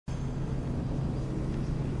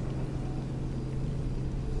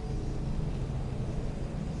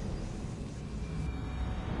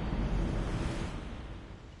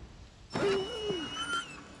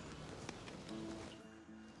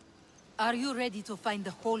Are you ready to find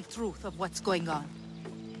the whole truth of what's going on?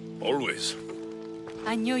 Always.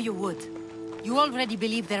 I knew you would. You already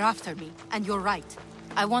believe they're after me, and you're right.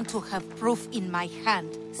 I want to have proof in my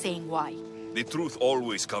hand saying why. The truth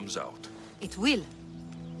always comes out. It will.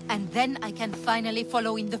 And then I can finally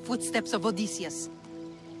follow in the footsteps of Odysseus.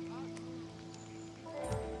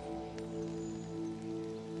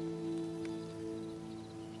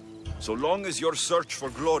 So long as your search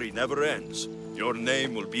for glory never ends, your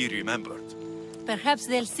name will be remembered. Perhaps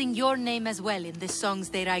they'll sing your name as well in the songs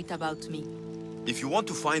they write about me. If you want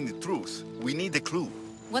to find the truth, we need a clue.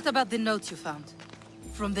 What about the note you found?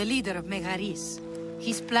 From the leader of Megaris.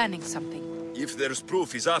 He's planning something. If there's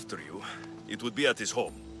proof he's after you, it would be at his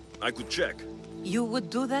home. I could check. You would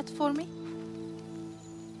do that for me?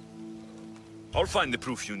 I'll find the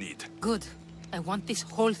proof you need. Good. I want this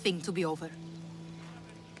whole thing to be over.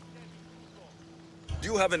 Do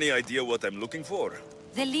you have any idea what I'm looking for?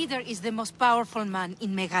 The leader is the most powerful man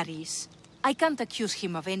in Megaris. I can't accuse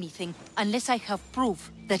him of anything unless I have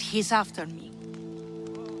proof that he's after me.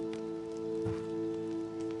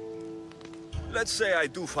 Let's say I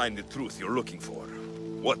do find the truth you're looking for.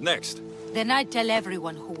 What next? Then I'd tell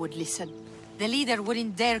everyone who would listen. The leader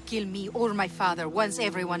wouldn't dare kill me or my father once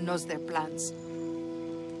everyone knows their plans.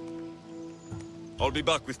 I'll be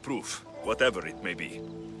back with proof, whatever it may be.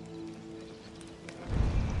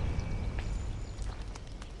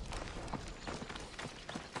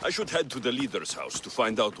 I should head to the leader's house to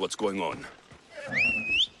find out what's going on.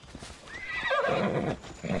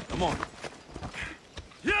 Come on.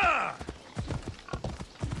 Yeah!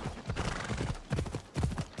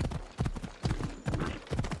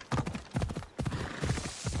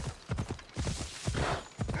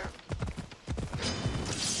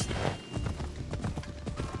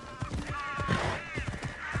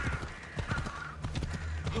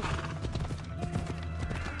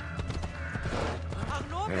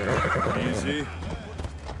 Easy.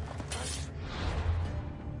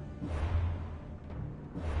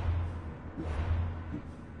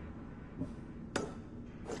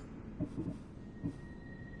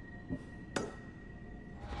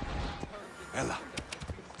 Ella.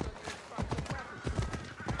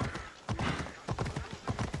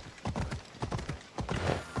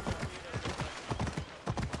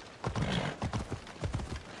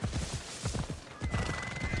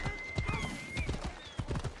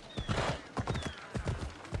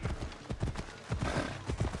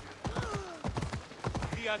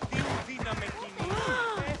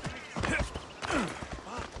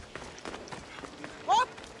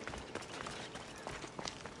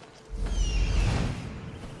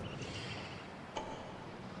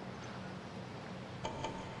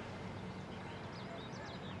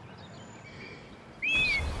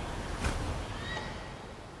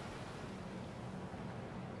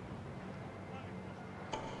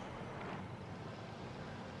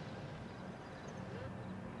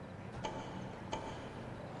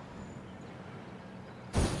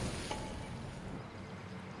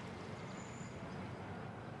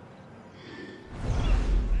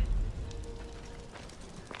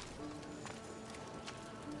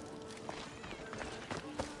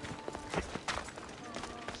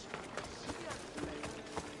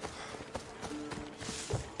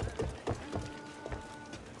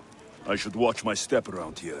 I should watch my step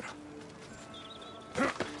around here.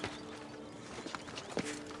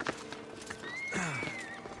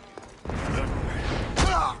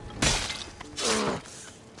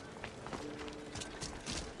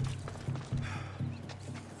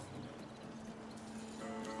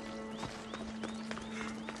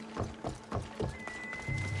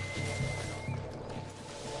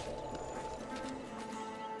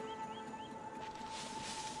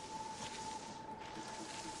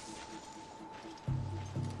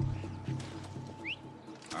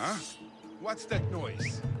 Huh? What's that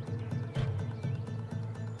noise?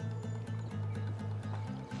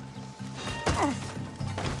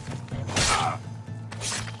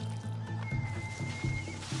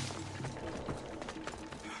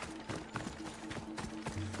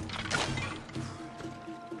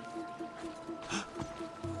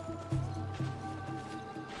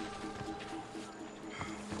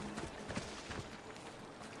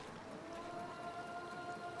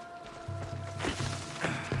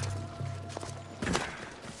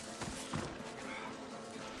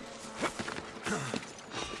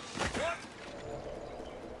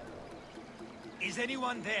 Is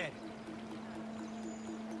anyone there?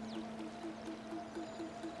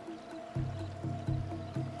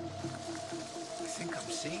 I think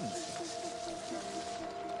I'm seeing things.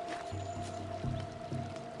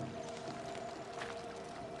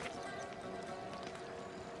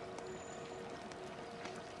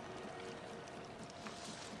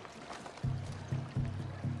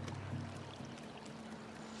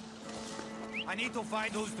 I need to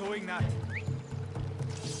find who's doing that.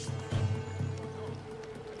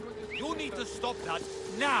 You need to stop that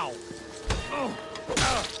now!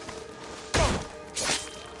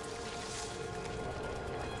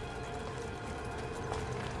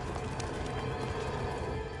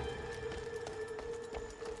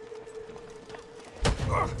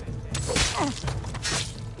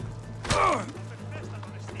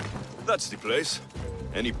 That's the place.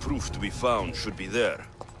 Any proof to be found should be there.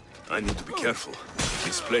 I need to be careful.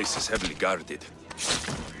 This place is heavily guarded.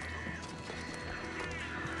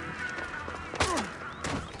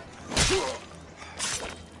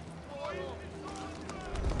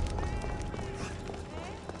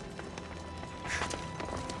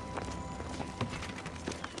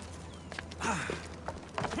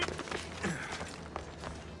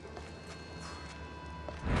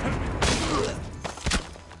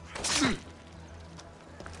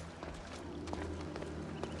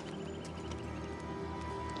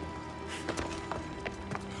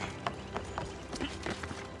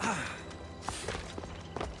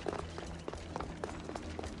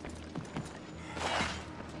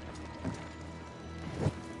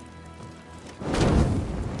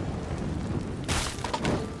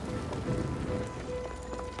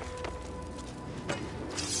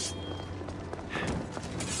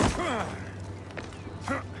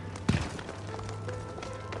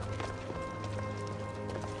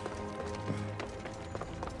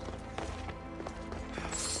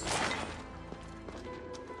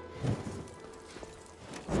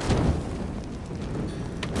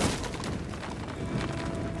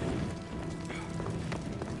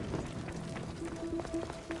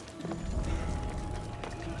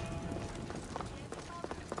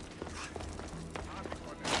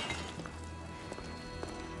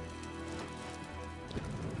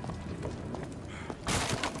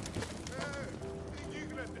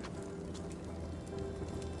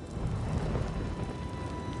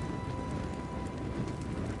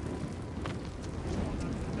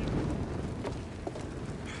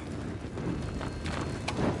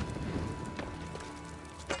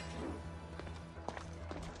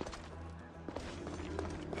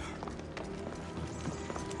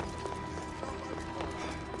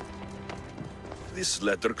 This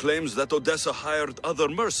letter claims that Odessa hired other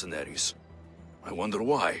mercenaries. I wonder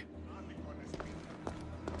why.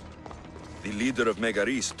 The leader of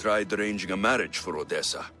Megaris tried arranging a marriage for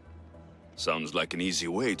Odessa. Sounds like an easy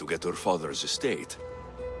way to get her father's estate.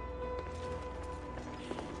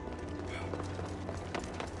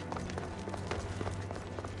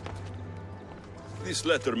 This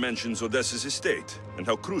letter mentions Odessa's estate, and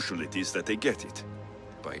how crucial it is that they get it.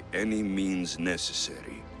 By any means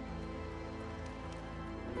necessary.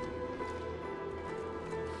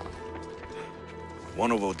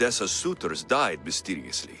 One of Odessa's suitors died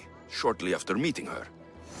mysteriously, shortly after meeting her.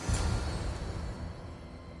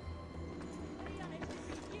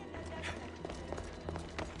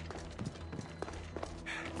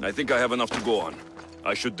 I think I have enough to go on.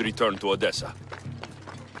 I should return to Odessa.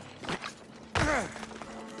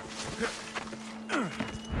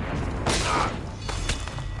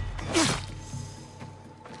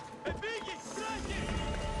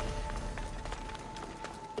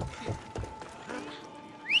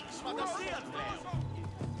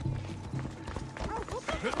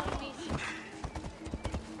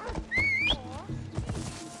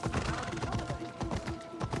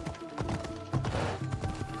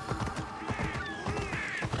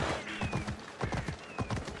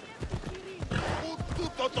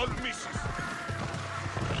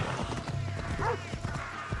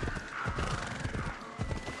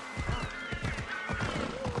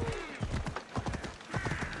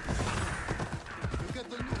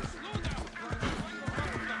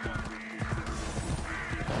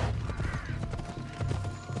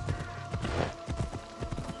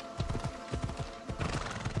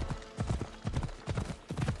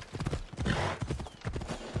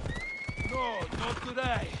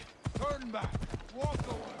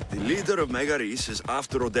 The leader of Megaris is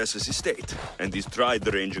after Odessa's estate, and he's tried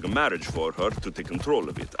arranging a marriage for her to take control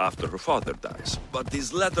of it after her father dies. But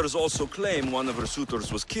these letters also claim one of her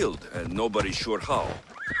suitors was killed, and nobody's sure how.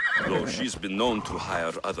 Though she's been known to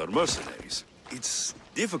hire other mercenaries. It's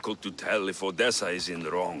difficult to tell if Odessa is in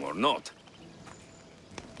the wrong or not.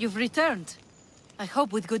 You've returned. I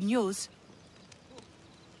hope with good news.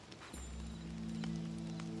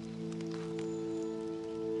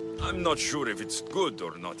 I'm not sure if it's good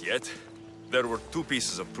or not yet. There were 2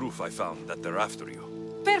 pieces of proof I found that they're after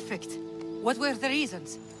you. Perfect. What were the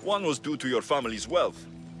reasons? One was due to your family's wealth.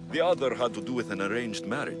 The other had to do with an arranged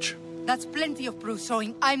marriage. That's plenty of proof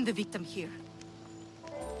showing I'm the victim here.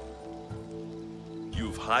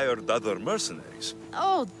 You've hired other mercenaries.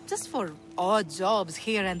 Oh, just for odd jobs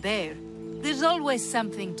here and there. There's always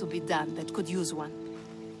something to be done that could use one.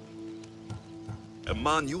 A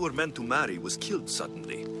man you were meant to marry was killed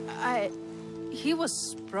suddenly. He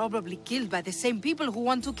was probably killed by the same people who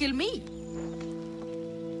want to kill me.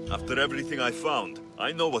 After everything I found,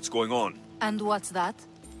 I know what's going on. And what's that?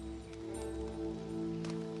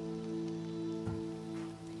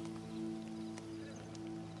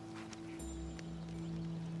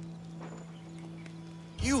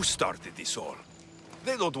 You started this all.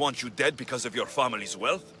 They don't want you dead because of your family's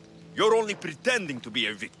wealth. You're only pretending to be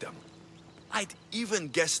a victim. I'd even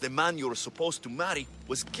guess the man you were supposed to marry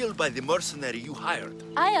was killed by the mercenary you hired.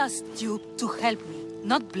 I asked you to help me,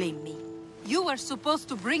 not blame me. You were supposed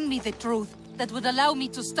to bring me the truth that would allow me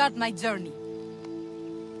to start my journey.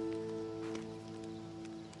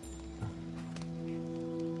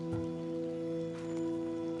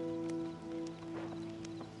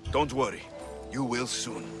 Don't worry. You will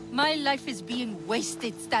soon. My life is being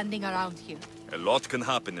wasted standing around here. A lot can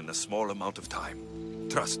happen in a small amount of time.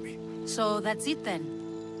 Trust me. So that's it then.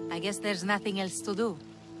 I guess there's nothing else to do.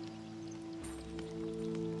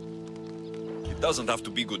 It doesn't have to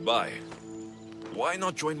be goodbye. Why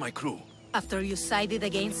not join my crew? After you sided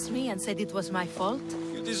against me and said it was my fault?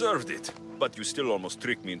 You deserved it, but you still almost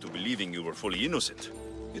tricked me into believing you were fully innocent.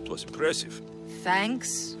 It was impressive.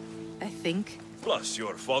 Thanks, I think. Plus,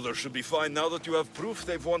 your father should be fine now that you have proof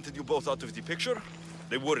they've wanted you both out of the picture.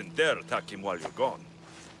 They wouldn't dare attack him while you're gone.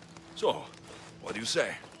 So, what do you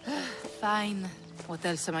say? Fine. What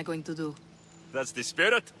else am I going to do? That's the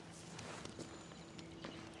spirit?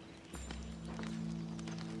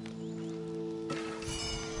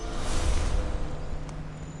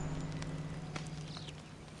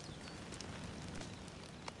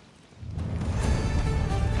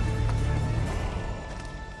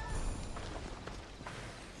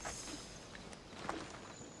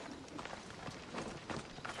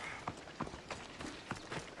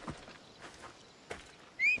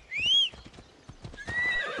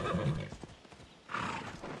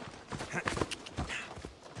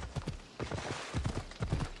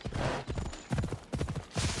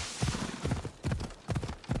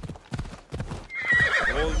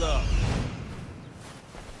 Hold up.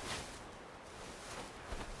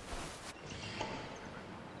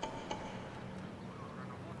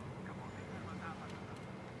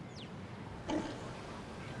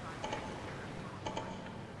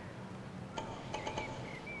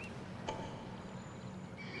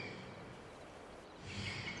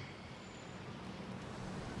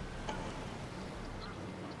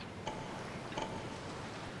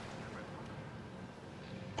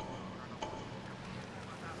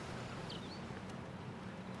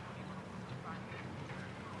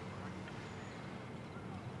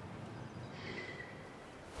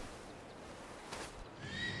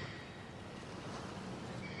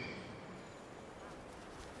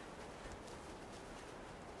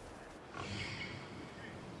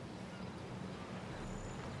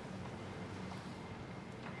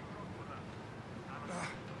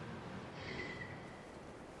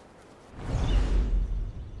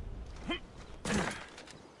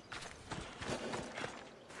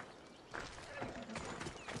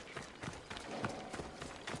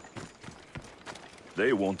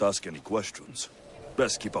 They won't ask any questions.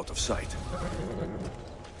 Best keep out of sight.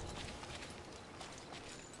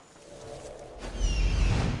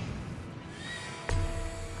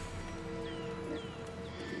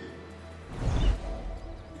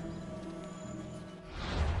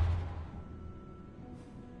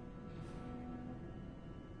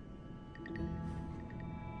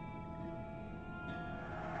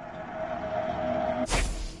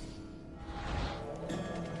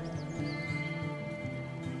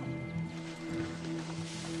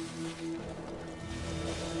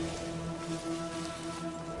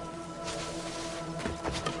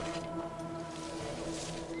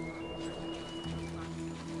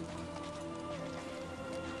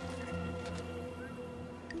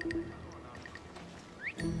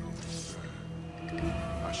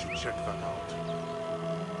 I should check that out.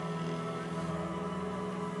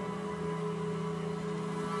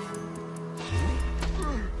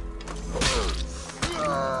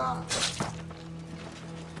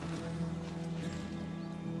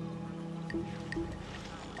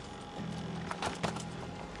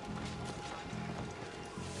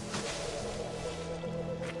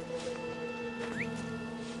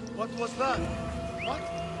 What was that? What?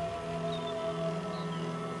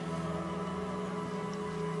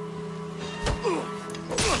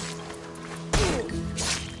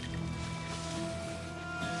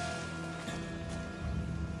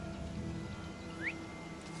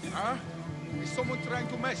 someone trying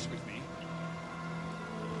to mess with me?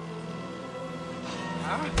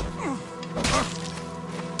 Huh?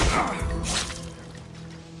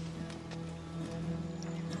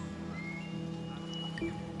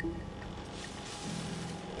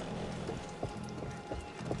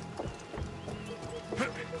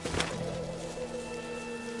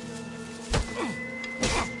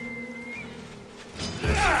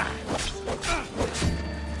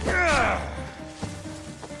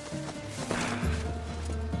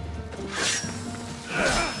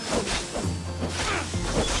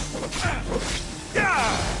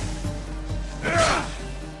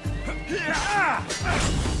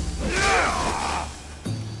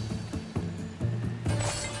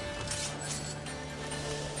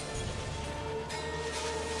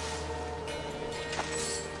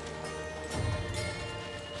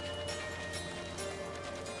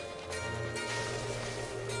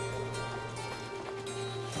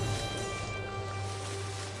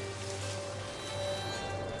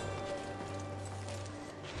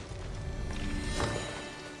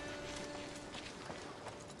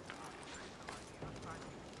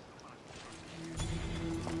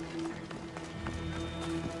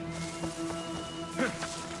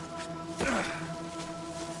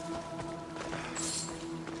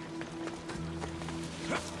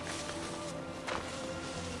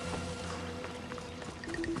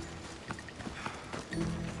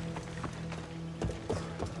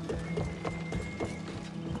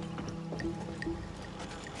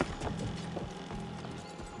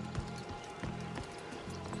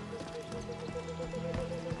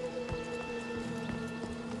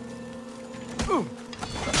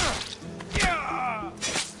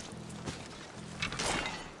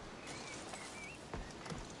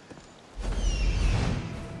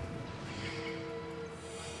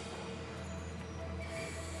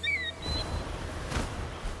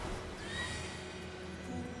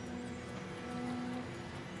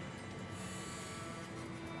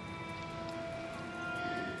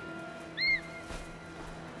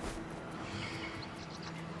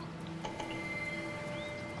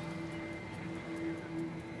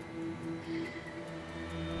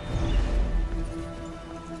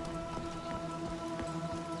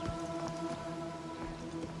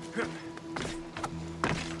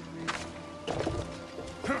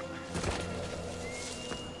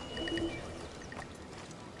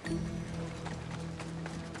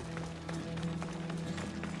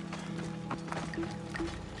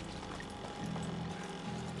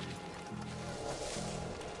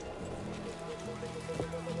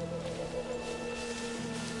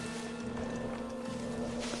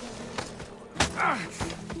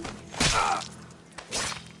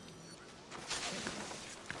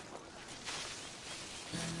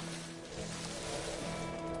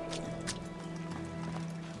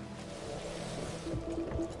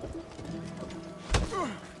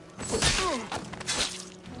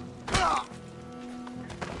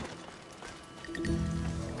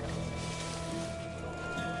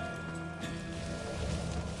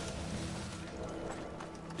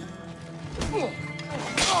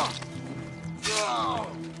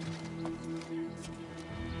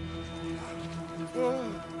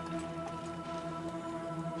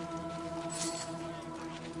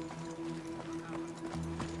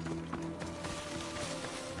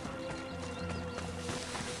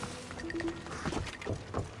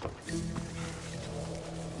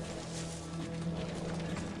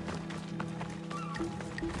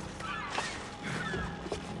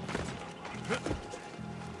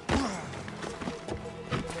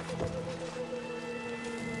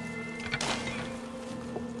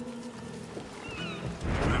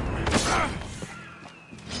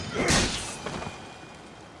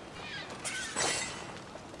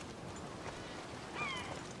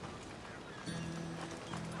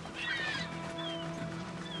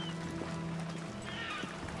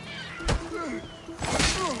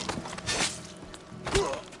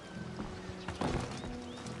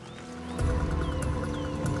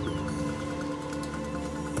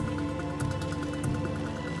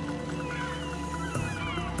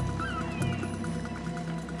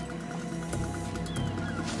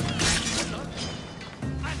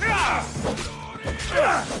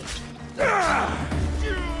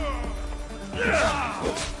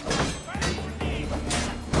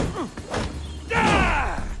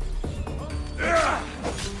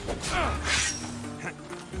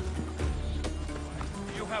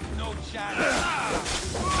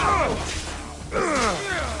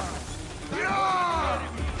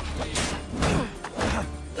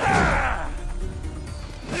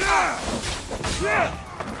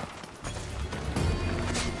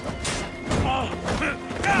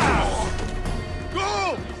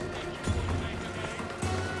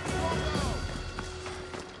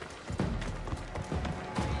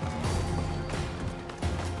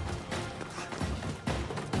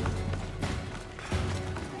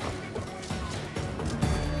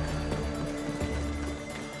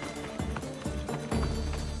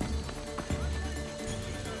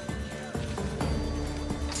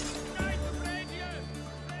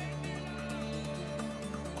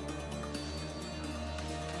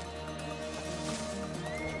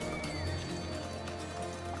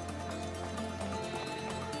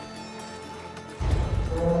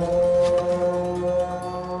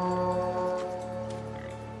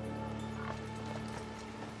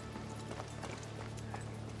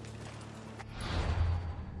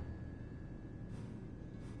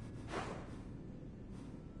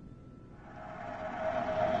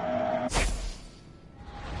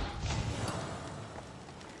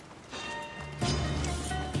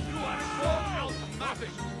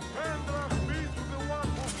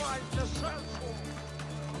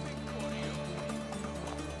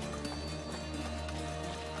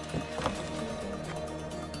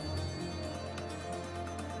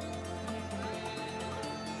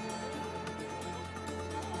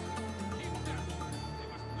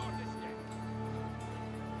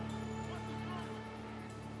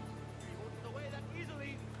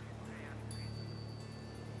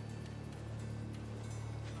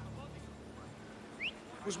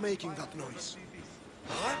 was making that noise?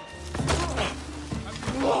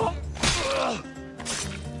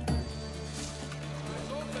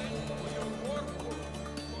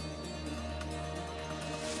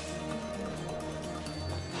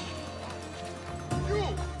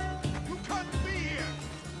 You can't be here!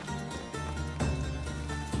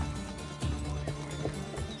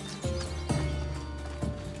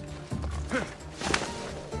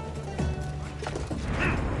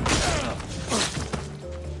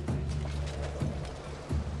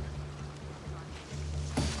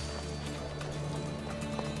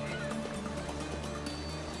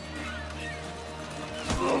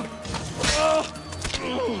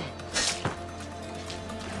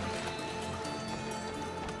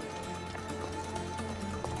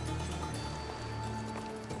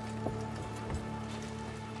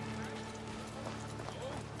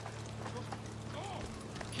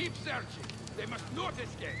 Keep searching. They must not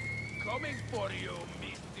escape. Coming for you,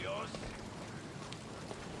 mis Dios.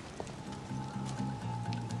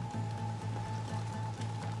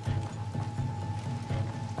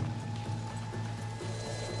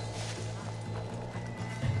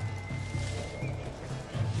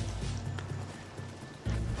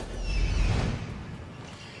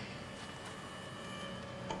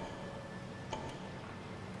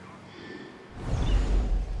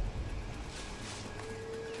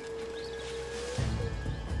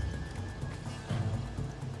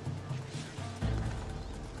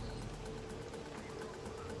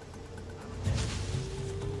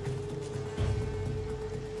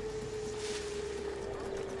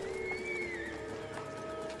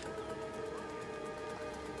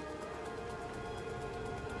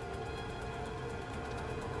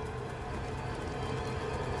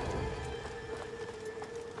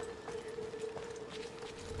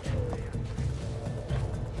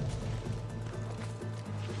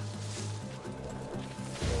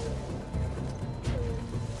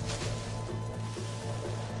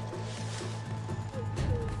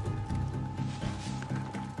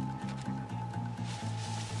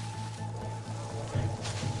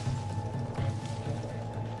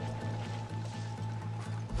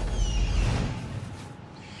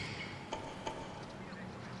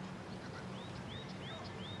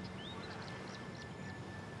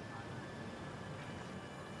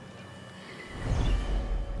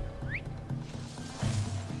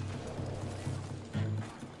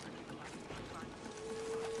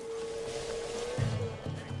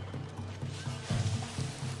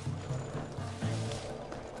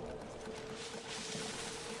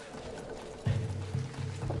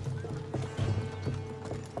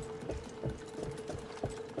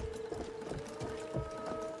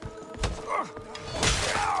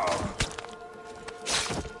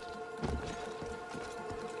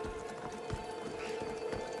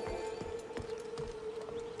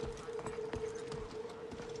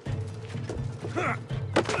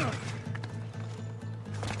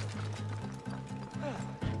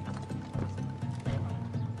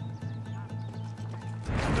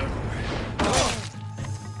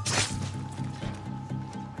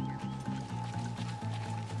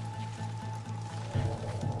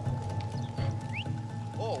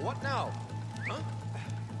 What now? Huh?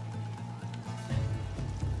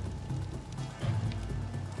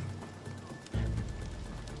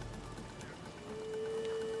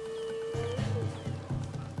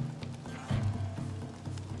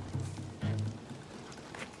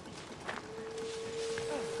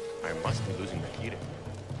 I must be losing my heating.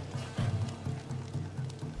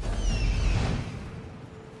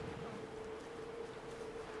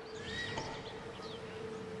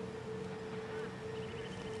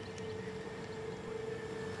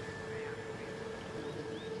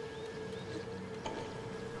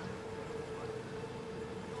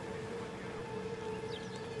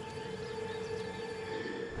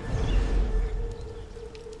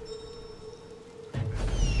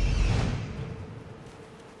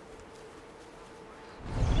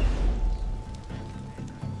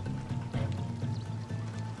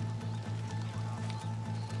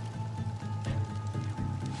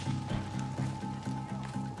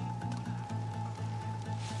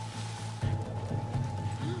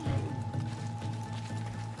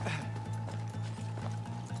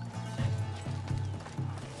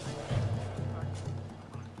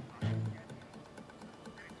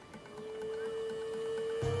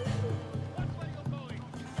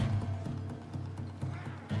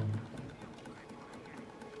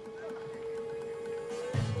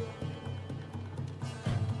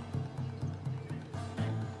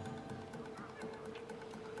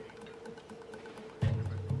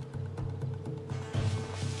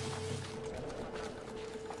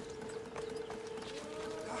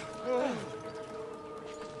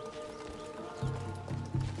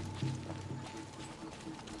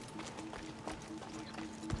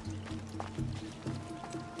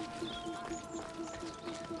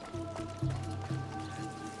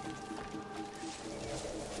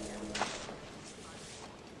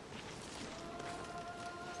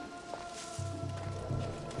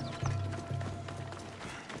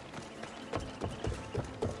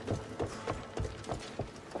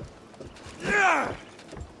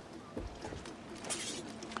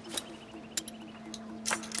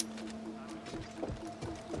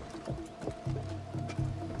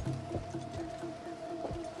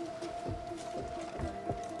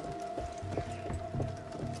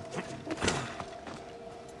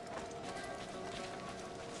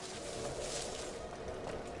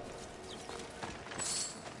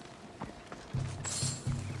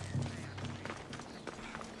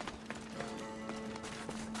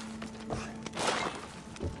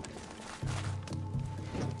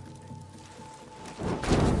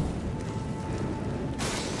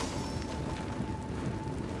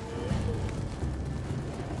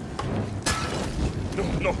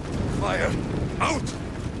 No, fire! Out!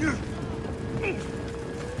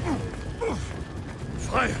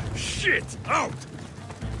 Fire! Shit! Out!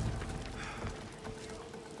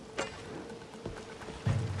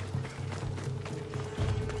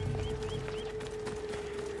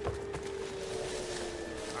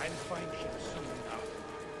 I'll find him soon enough.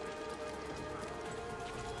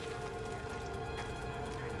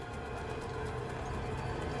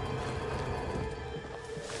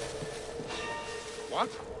 What?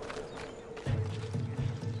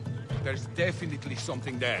 There's definitely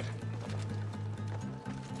something there.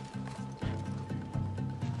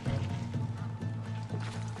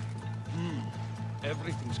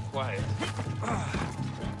 Everything's quiet.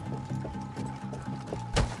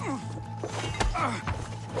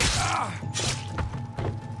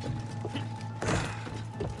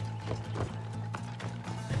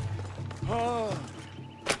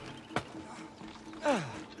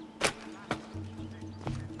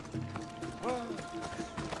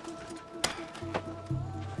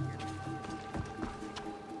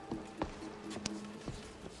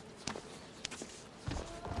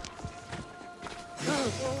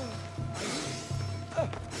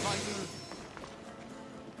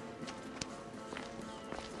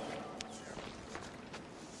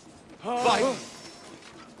 Fire!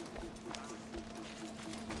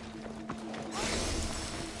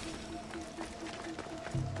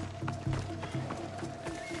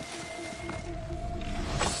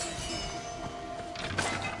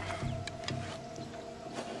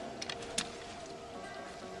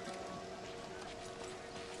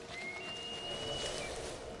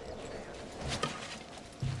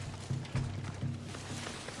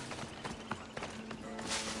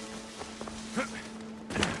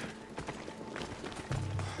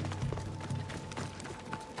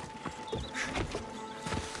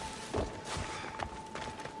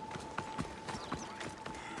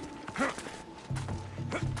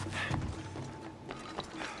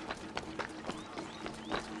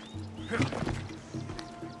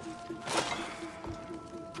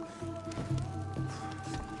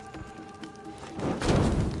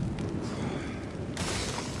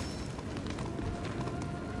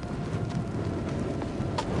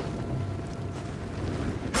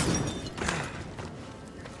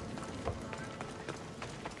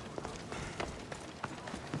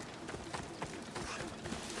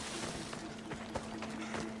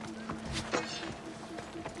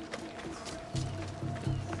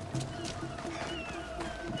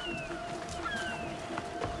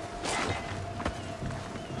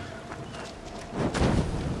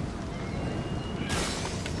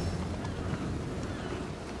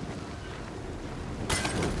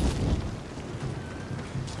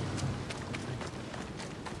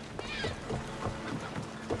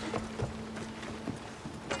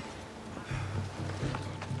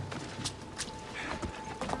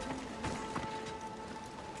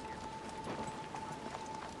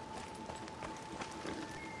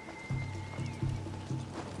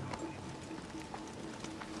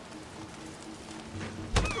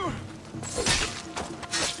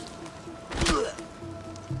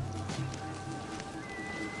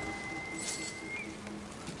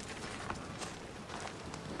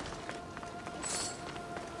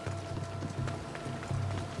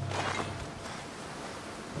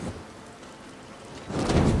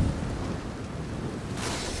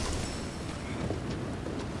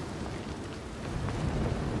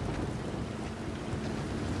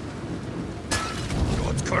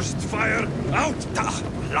 Cursed fire! Out! Da!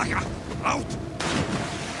 Laga! Out!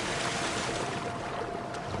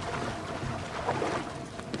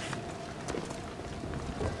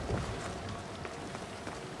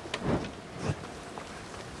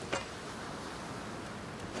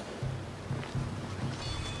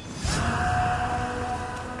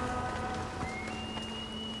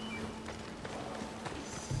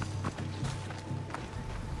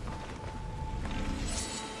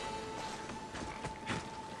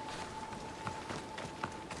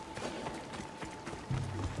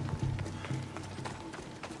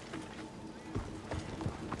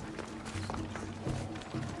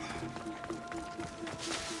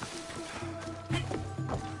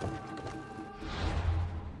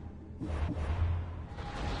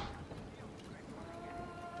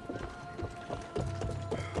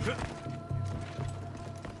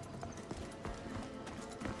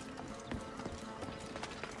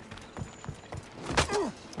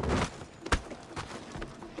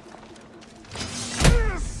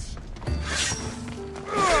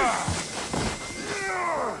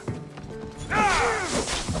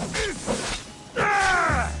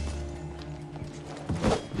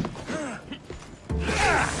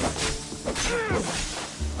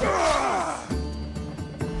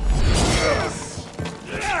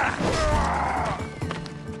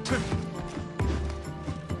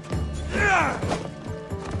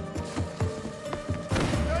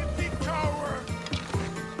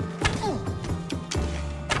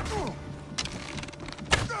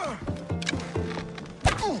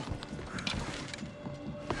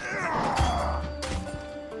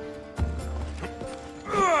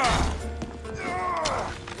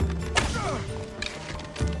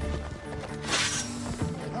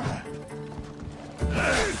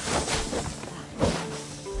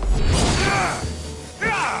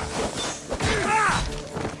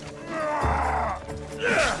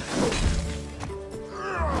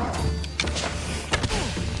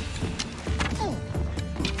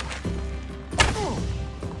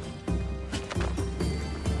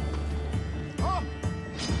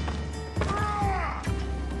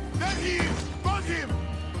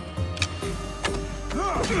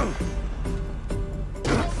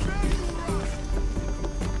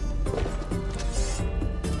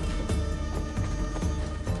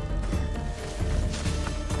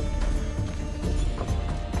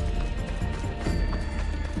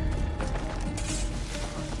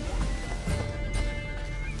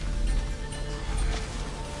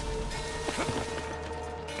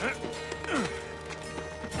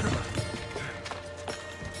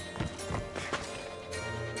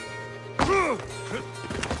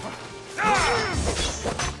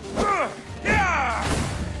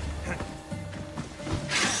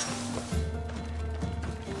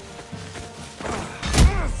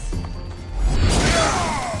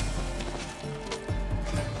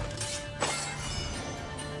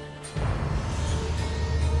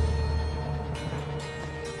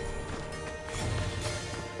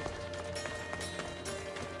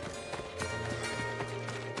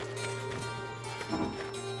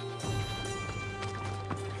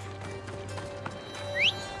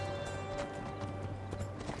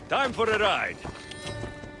 Time for a ride.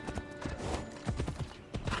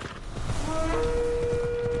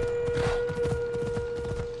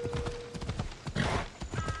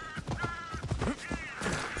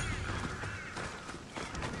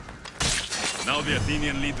 Now the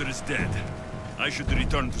Athenian leader is dead. I should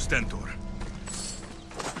return to Stentor.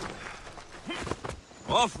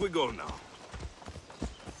 Off we go now.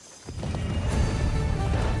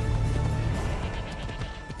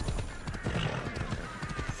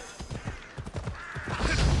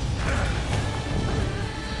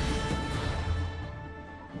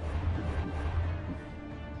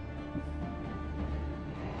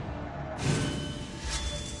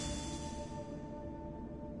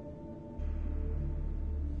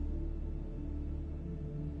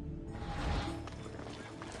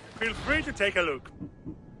 Feel free to take a look.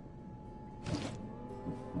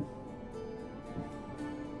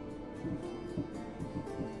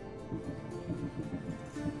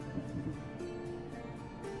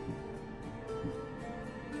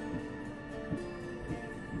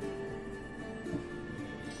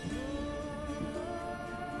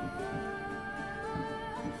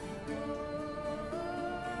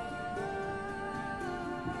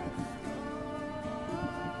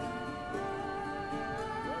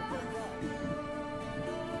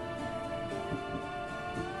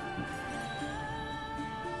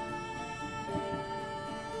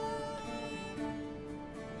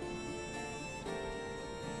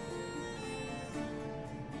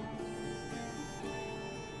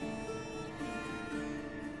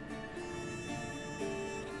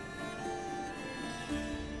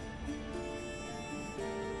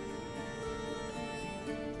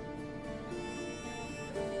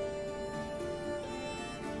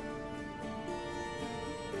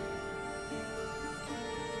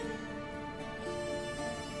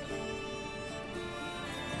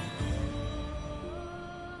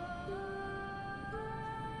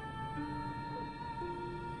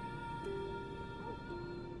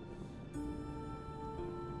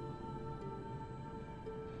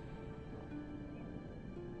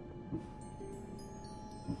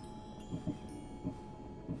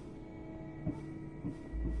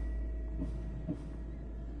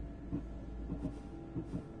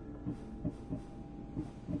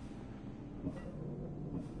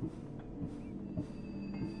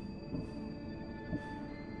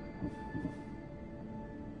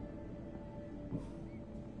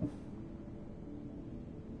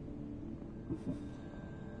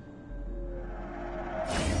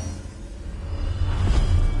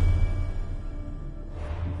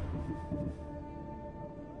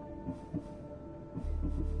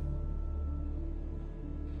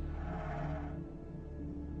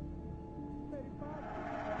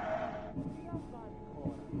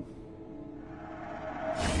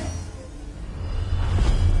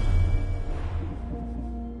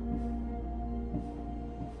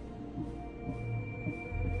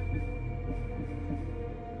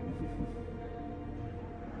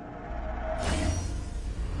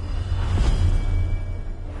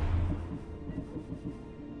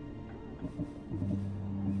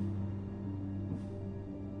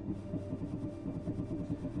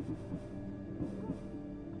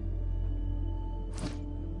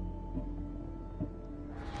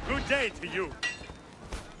 Good day to you.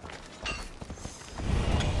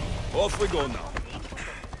 Off we go now.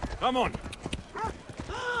 Come on.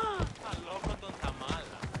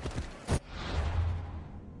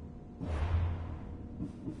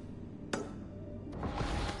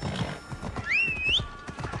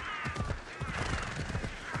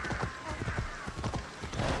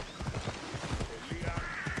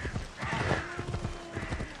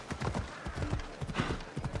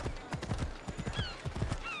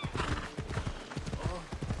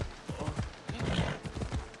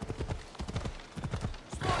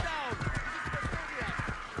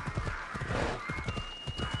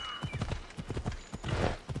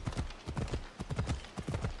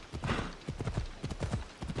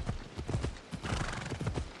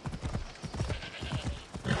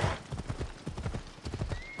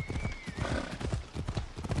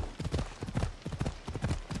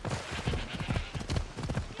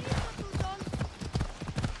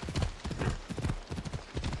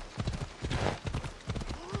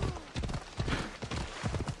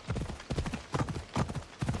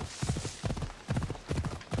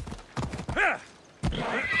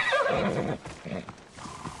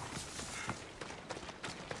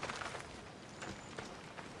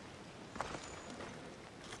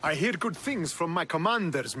 I hear good things from my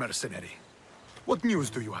commanders, mercenary. What news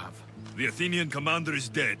do you have? The Athenian commander is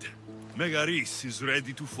dead. Megaris is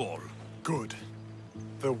ready to fall. Good.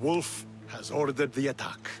 The wolf has ordered the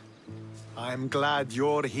attack. I'm glad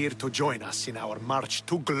you're here to join us in our march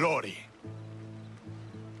to glory.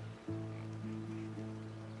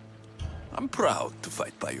 I'm proud to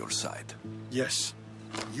fight by your side. Yes,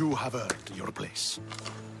 you have earned your place.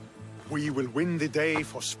 We will win the day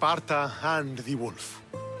for Sparta and the wolf.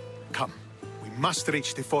 Come, we must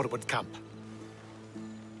reach the forward camp.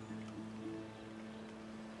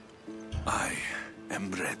 I am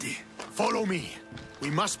ready. Follow me. We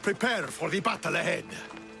must prepare for the battle ahead.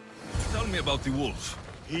 Tell me about the wolf.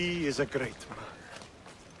 He is a great man.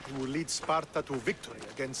 He will lead Sparta to victory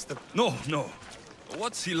against the... No.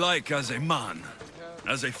 What's he like as a man?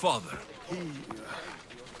 As a father?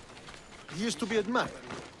 He is to be admired.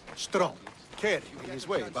 Strong, caring in his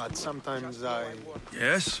way, but sometimes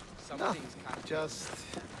Yes? Nothing. Just...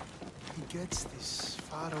 He gets this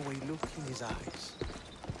faraway look in his eyes.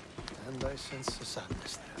 And I sense a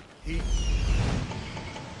sadness there.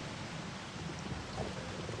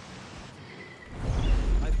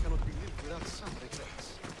 Life cannot be lived without some regrets.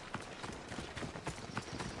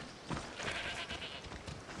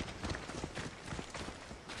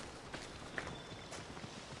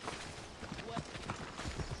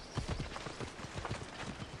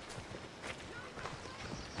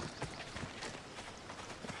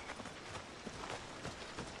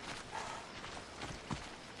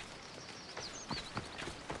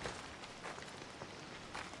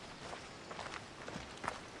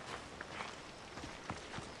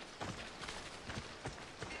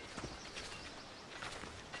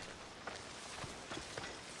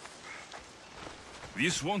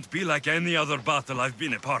 This won't be like any other battle I've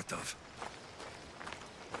been a part of.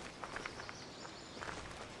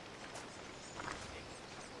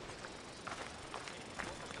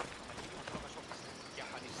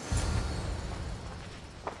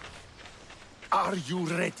 Are you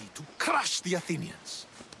ready to crush the Athenians?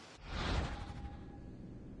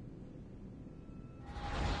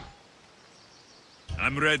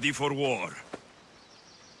 I'm ready for war.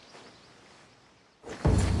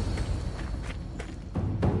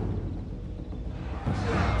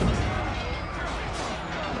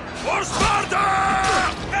 For Sparta!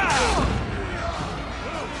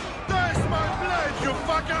 Taste my blade, you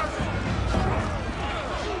fuckers!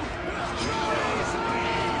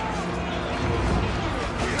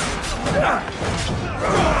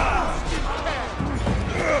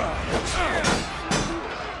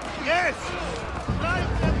 Yes!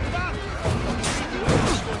 Drive them back!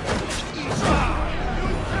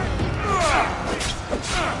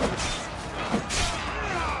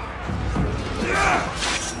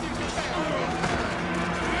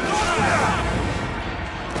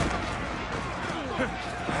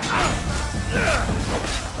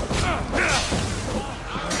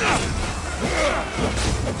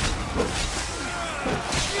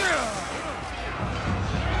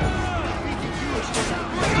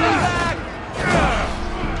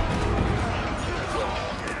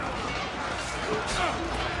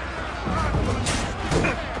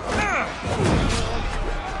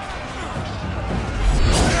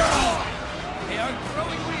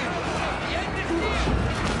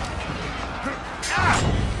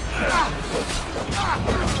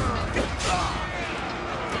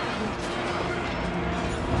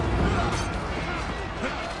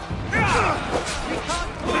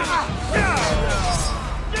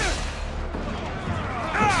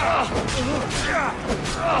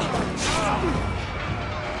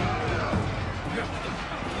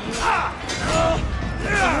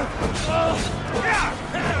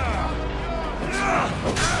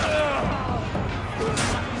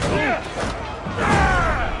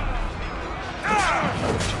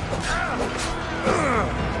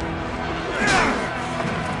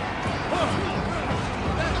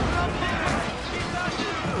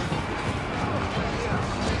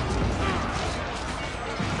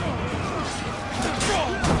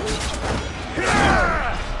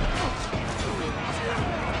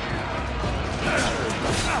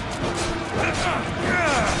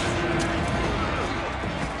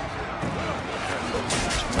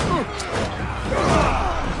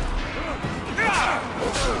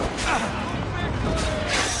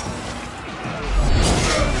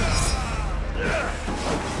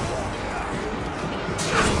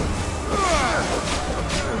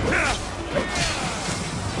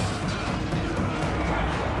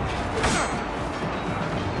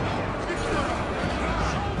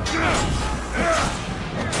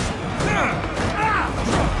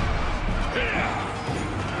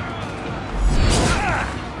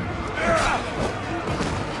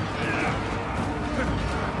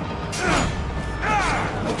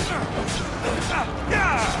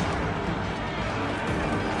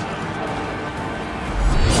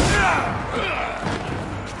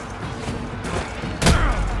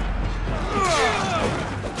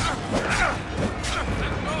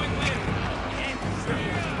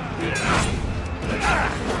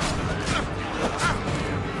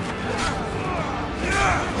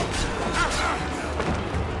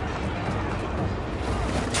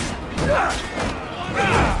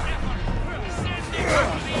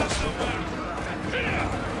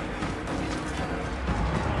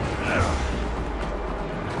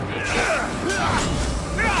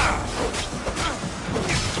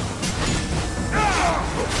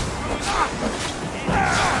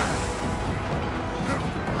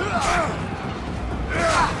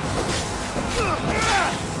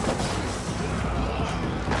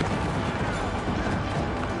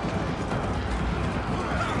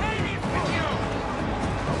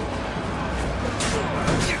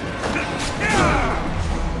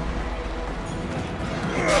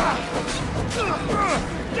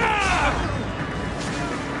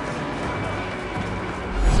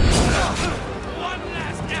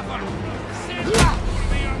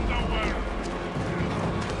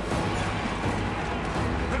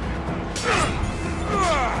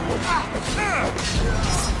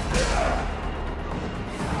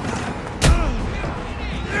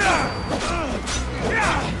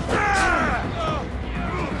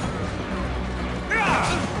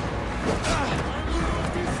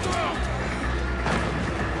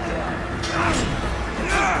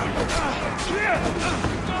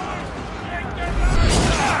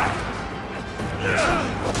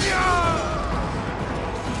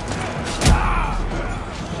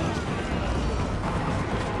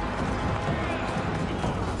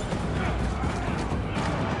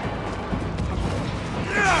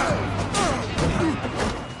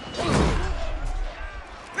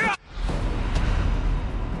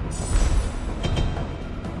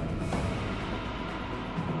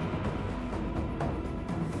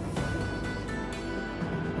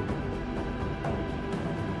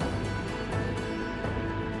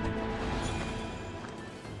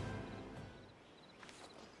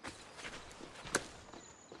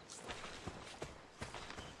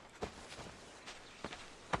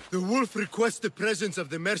 The wolf requests the presence of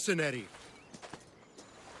the mercenary.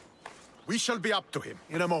 We shall be up to him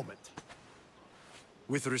in a moment.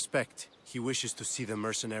 With respect, he wishes to see the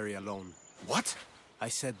mercenary alone. What? I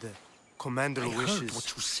said the commander I wishes... heard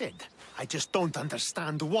what you said. I just don't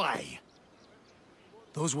understand why.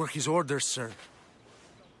 Those were his orders, sir.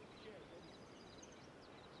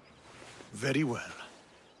 Very well.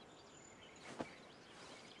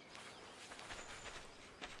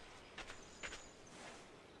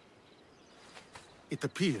 It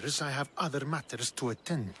appears I have other matters to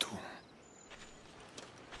attend to.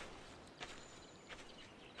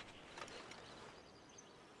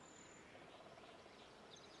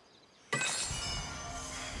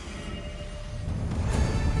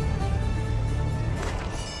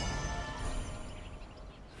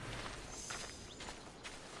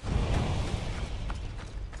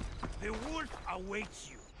 The wolf awaits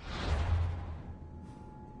you.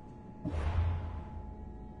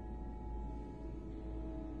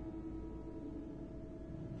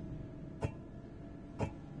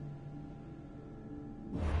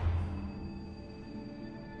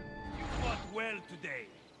 You fought well today,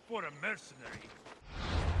 for a mercenary.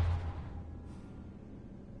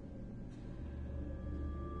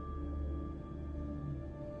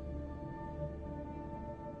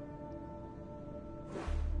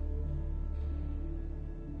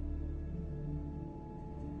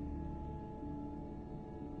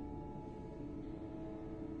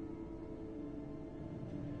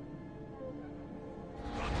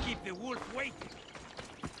 Don't keep the wolf waiting.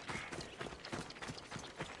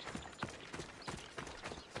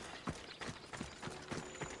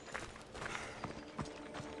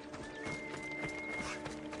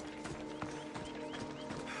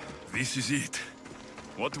 This is it.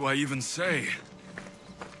 What do I even say?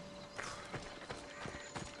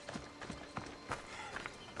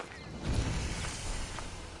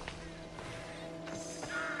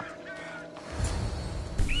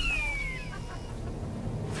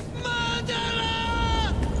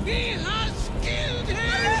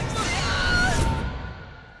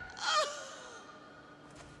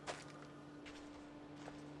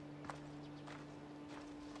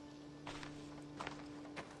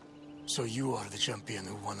 So you are the champion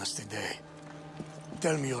who won us today.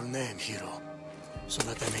 Tell me your name, hero, so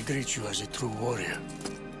that I may greet you as a true warrior.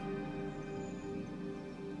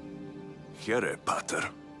 Here, Pater.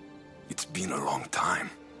 It's been a long time.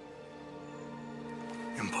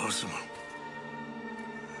 Impossible.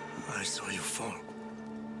 I saw you fall.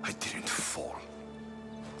 I didn't fall.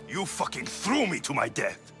 You fucking threw me to my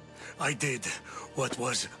death! I did what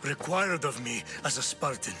was required of me as a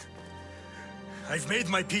Spartan. I've made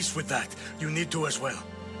my peace with that. You need to as well.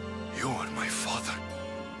 You are my father.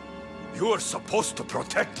 You are supposed to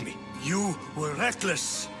protect me. You were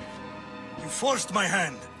reckless. You forced my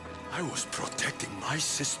hand. I was protecting my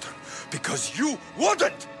sister because you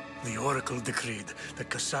wouldn't! The Oracle decreed that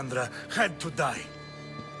Cassandra had to die.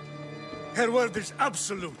 Her word is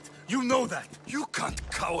absolute. You know that. You can't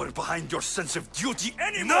cower behind your sense of duty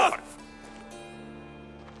anymore!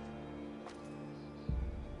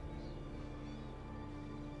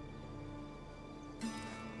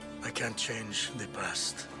 I can't change the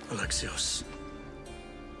past, Alexios.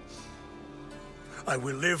 I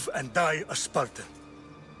will live and die a Spartan.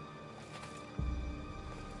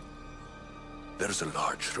 There's a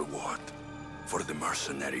large reward for the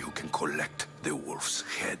mercenary who can collect the wolf's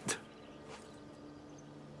head.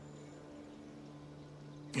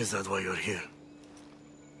 Is that why you're here?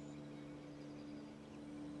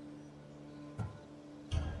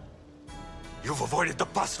 You've avoided the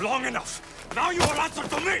past long enough. Now you will answer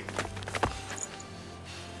to me!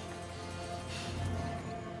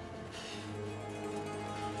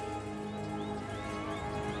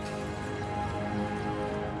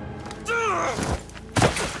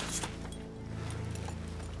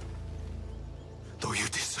 Though you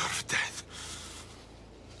deserve death,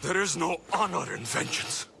 there is no honor in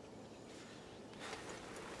vengeance.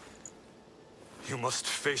 You must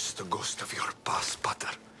face the ghost of your past, Pater.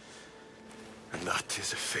 And that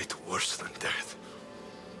is a fate worse than death.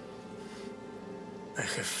 I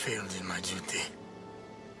have failed in my duty.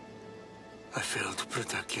 I failed to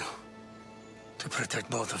protect you. To protect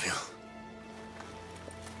both of you.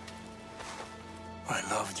 I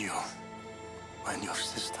loved you and your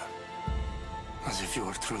sister as if you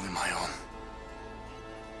were truly my own.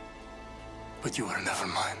 But you were never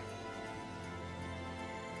mine.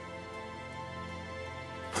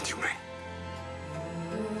 What do you mean?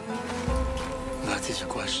 That is a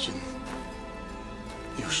question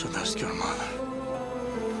you should ask your mother.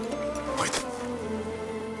 Wait.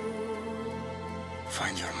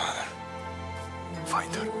 Find your mother.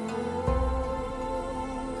 find her.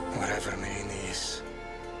 Wherever Meini is,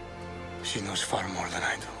 she knows far more than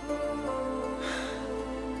I do.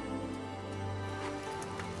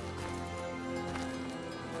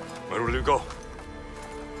 Where will you go?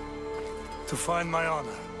 To find my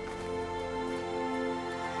honor.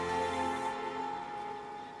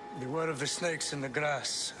 Beware of the snakes in the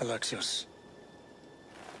grass, Alexios.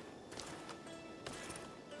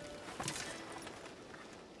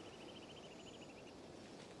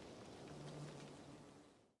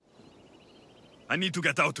 I need to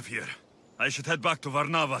get out of here. I should head back to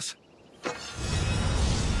Varnavas.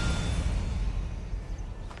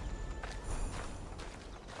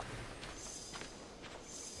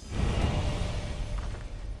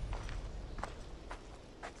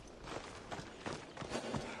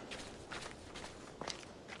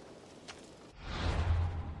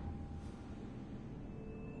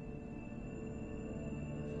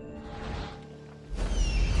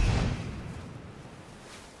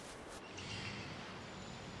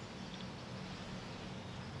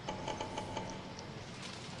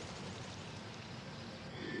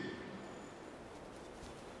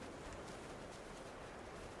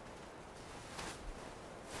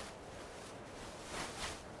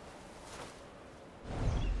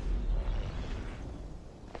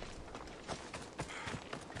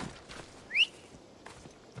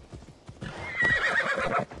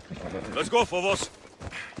 Let's go, Phobos.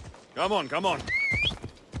 Come on, come on.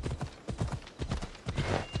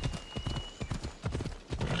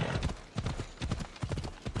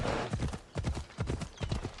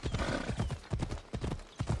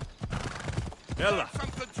 Yalla.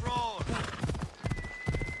 Some control.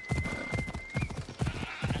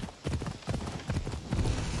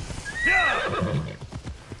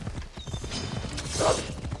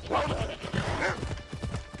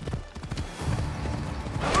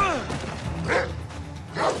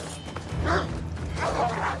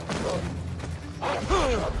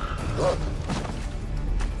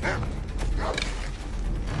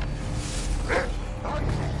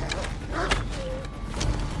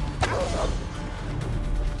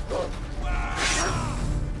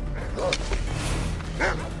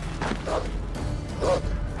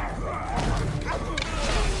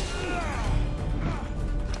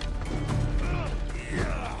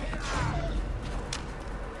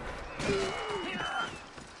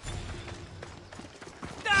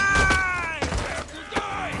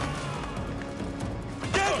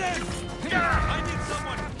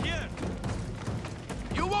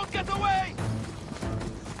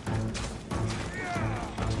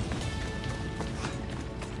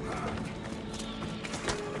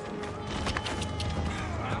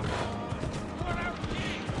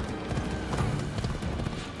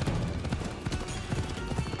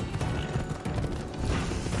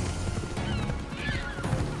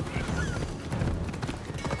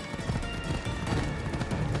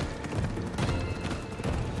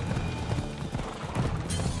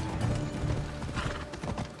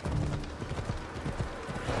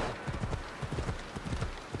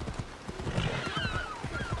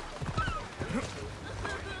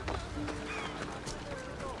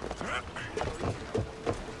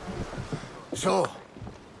 So,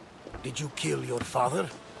 did you kill your father?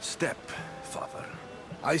 Stepfather.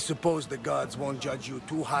 I suppose the gods won't judge you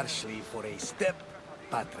too harshly for a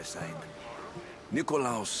step-patricide.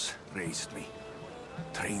 Nikolaos raised me,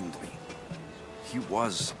 trained me. He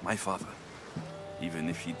was my father, even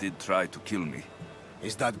if he did try to kill me.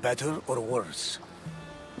 Is that better or worse?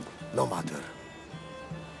 No matter.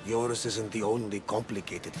 Yours isn't the only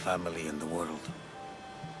complicated family in the world.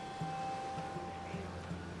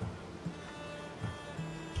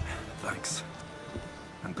 Thanks.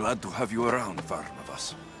 I'm glad to have you around,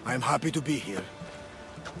 Varnavas. I'm happy to be here.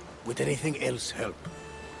 Would anything else help?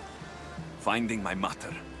 Finding my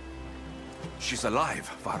mother. She's alive,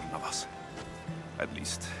 Varnavas. At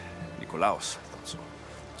least, Nikolaos thought so.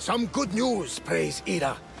 Some good news, praise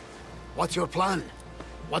Ira. What's your plan?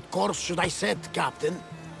 What course should I set, Captain?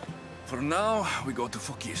 For now, we go to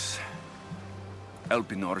Fokis.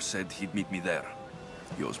 Elpinor said he'd meet me there.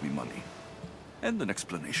 He owes me money. And an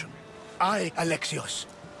explanation. Aye, Alexios.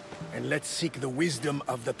 And let's seek the wisdom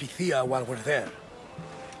of the Pythia while we're there.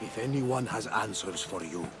 If anyone has answers for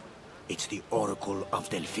you, it's the Oracle of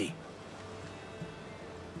Delphi.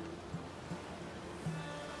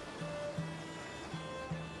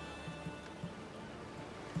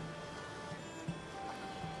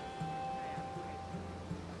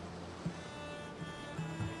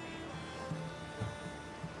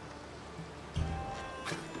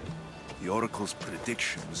 The Oracle's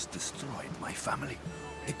predictions destroyed my family.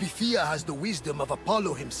 The Pythia has the wisdom of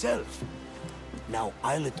Apollo himself. Now,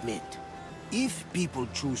 I'll admit, if people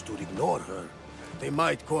choose to ignore her, they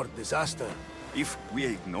might court disaster. If we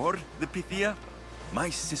ignore the Pythia, my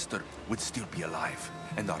sister would still be alive,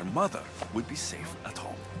 and our mother would be safe at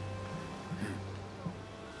home.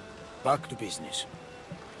 Back to business.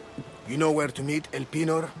 You know where to meet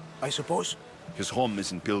Elpinor, I suppose? His home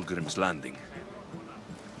is in Pilgrim's Landing.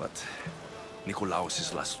 But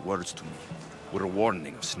Nikolaus's last words to me were a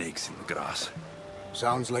warning of snakes in the grass.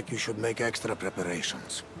 Sounds like you should make extra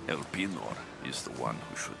preparations. Elpinor is the one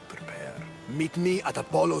who should prepare. Meet me at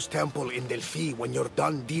Apollo's temple in Delphi when you're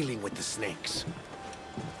done dealing with the snakes.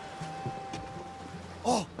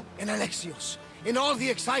 Oh, and Alexios, in all the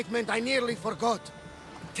excitement I nearly forgot.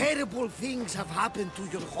 Terrible things have happened to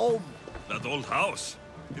your home. That old house.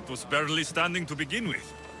 It was barely standing to begin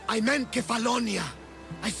with. I meant Kefalonia.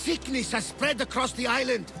 A sickness has spread across the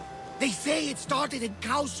island. They say it started in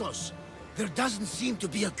Kausos. There doesn't seem to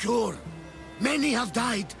be a cure. Many have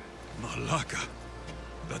died. Malaka.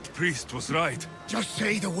 That priest was right. Just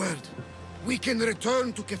say the word. We can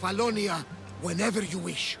return to Kefalonia whenever you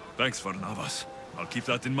wish. Thanks for Navas. I'll keep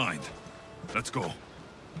that in mind. Let's go.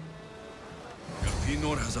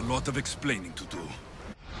 Elpinor has a lot of explaining to do.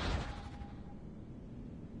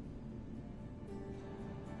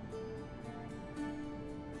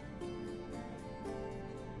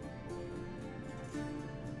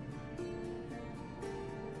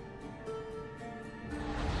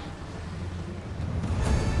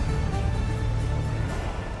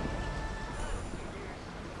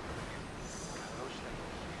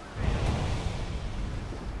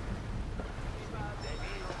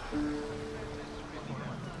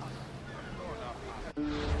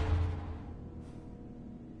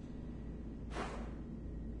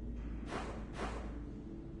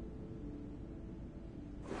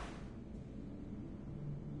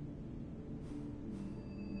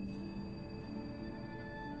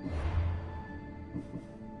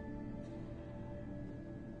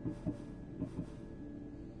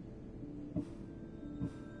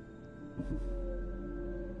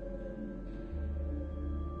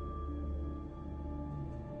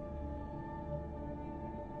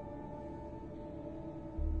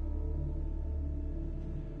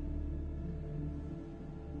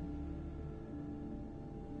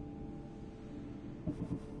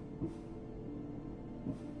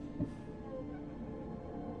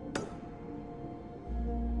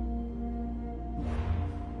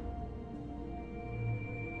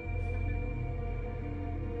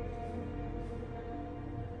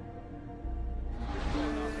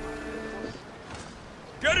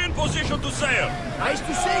 Get in position to sail! Nice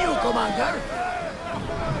to see you, Commander.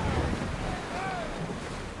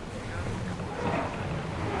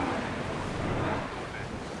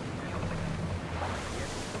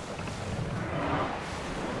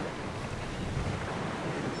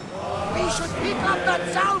 We should pick up that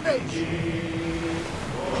salvage!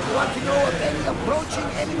 You want to know of any approaching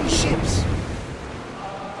enemy ships?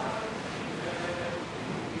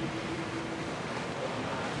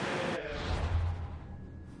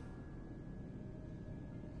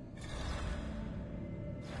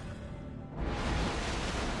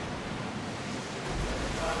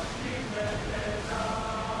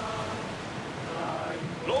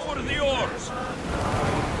 Lower the oars!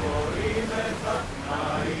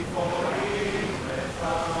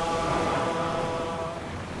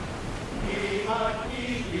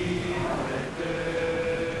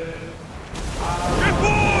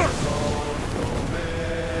 Shipboard!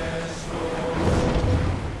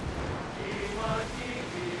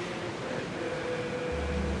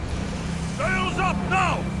 Sails up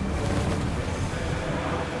now!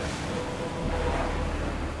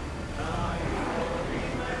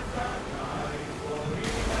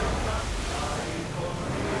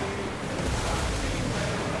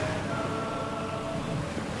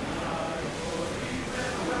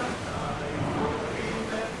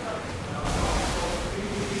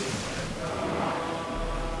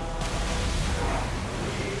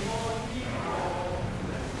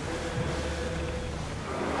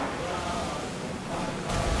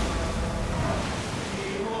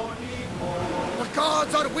 The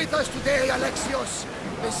gods are with us today, Alexios.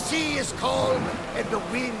 The sea is calm and the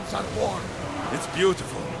winds are warm. It's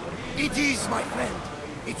beautiful. It is, my friend.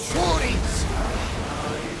 It sure is.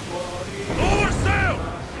 Lower sail!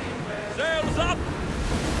 Sails up!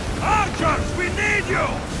 Archers, we need you!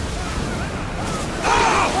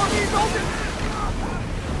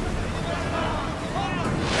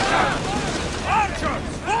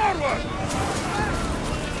 Archers, forward!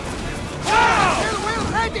 Still well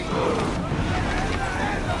ready!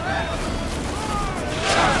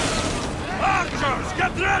 Archers,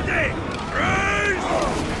 get ready! Raise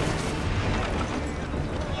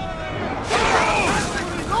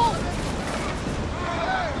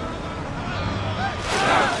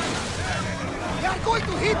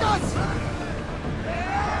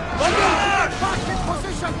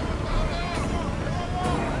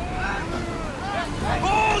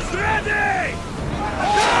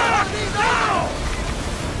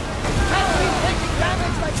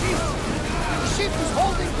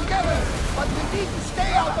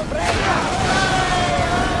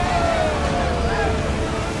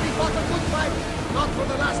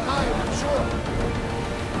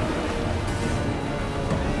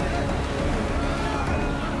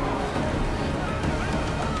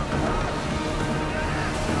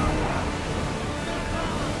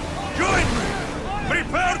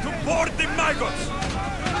faggots!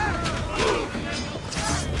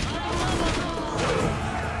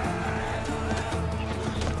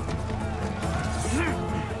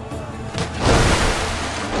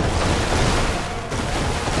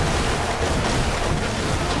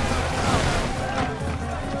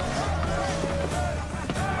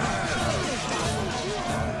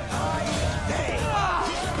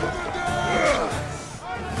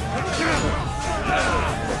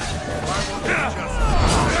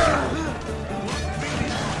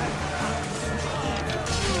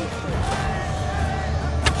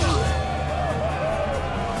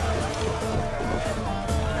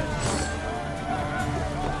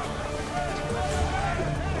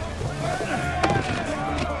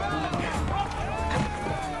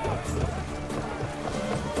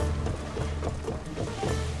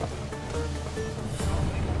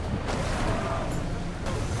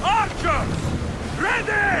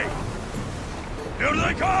 Ready! Here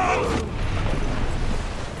they come!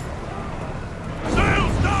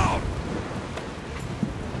 Sails down!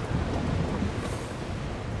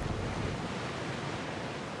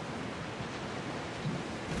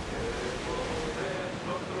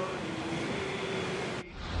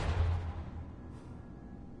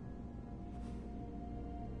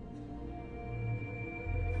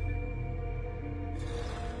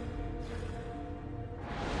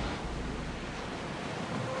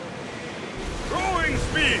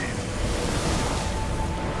 Speed!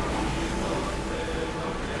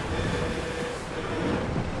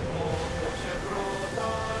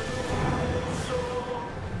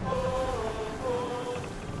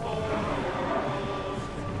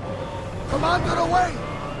 Commander,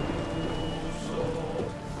 away!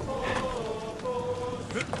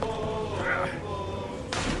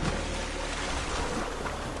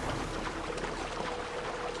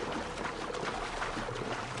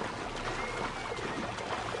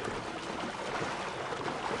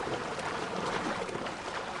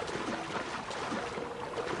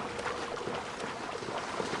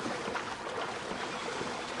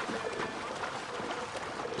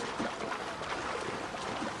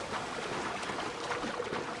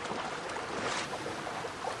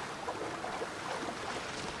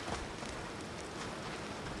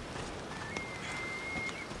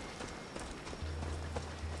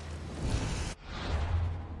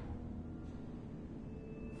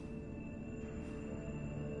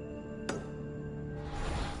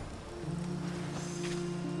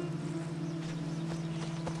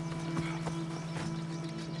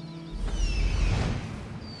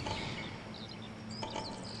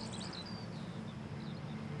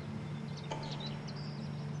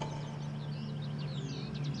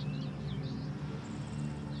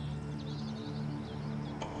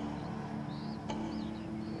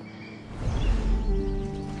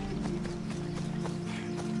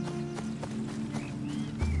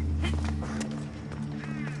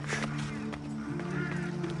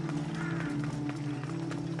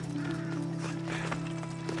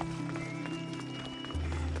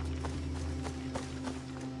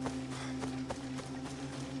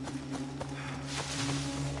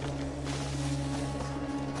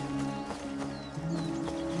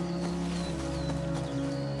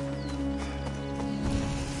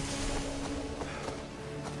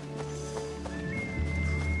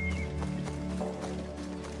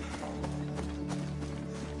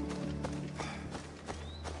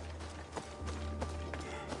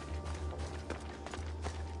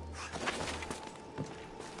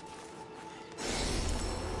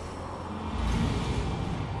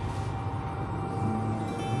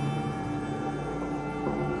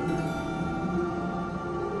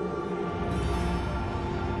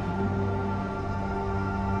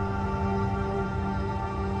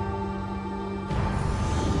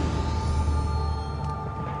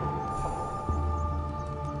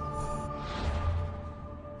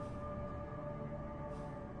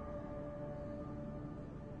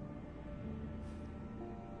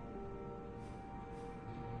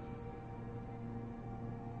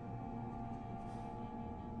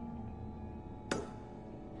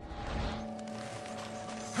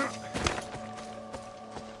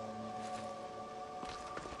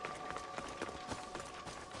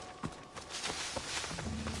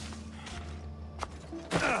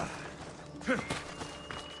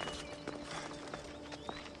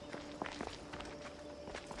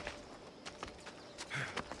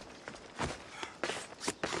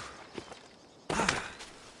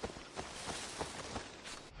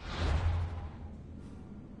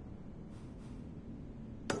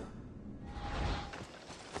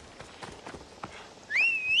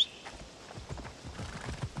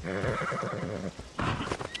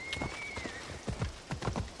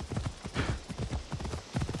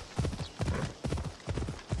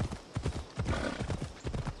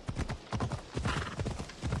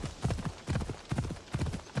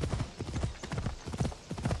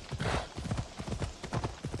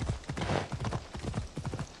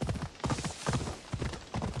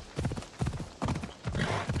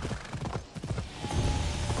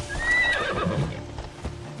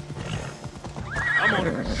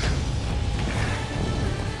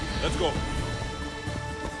 Let's go.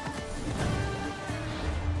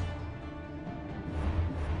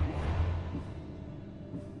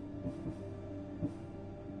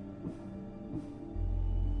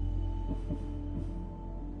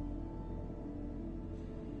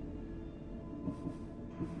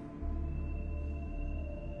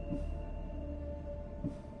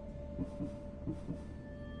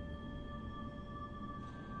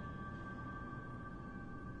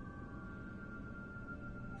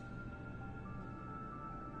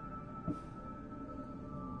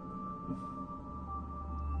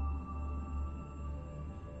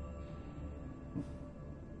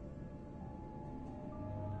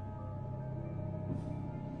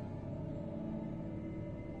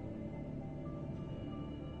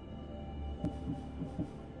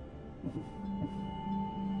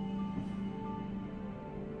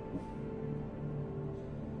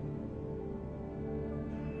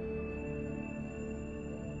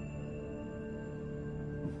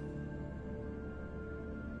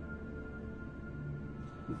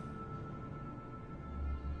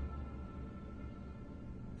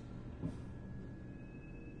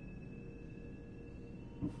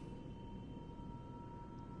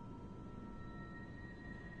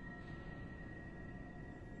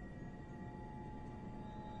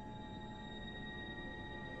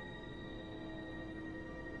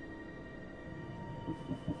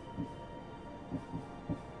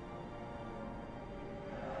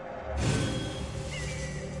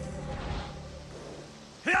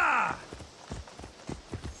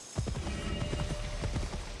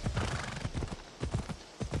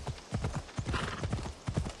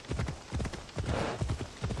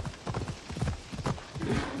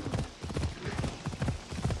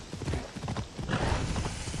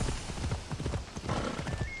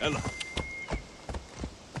 Ella.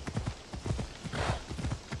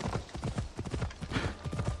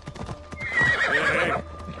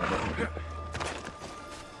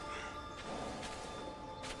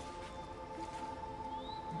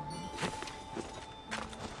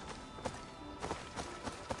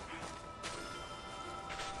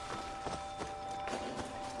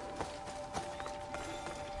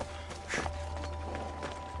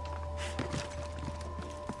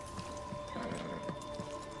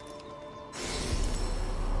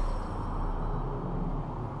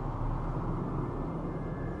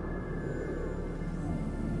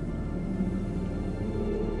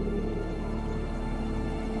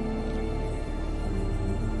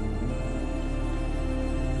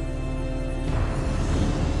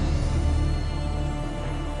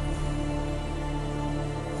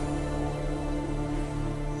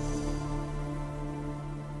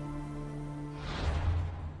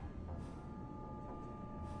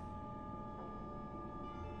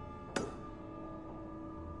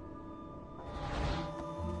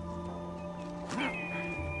 Hey.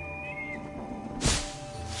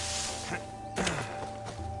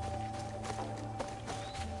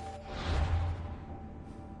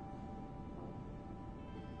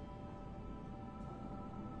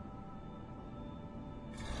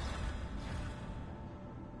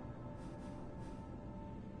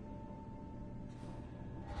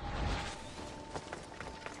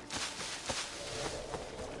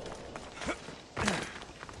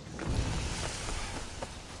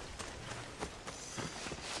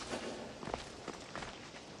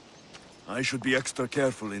 I should be extra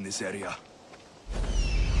careful in this area.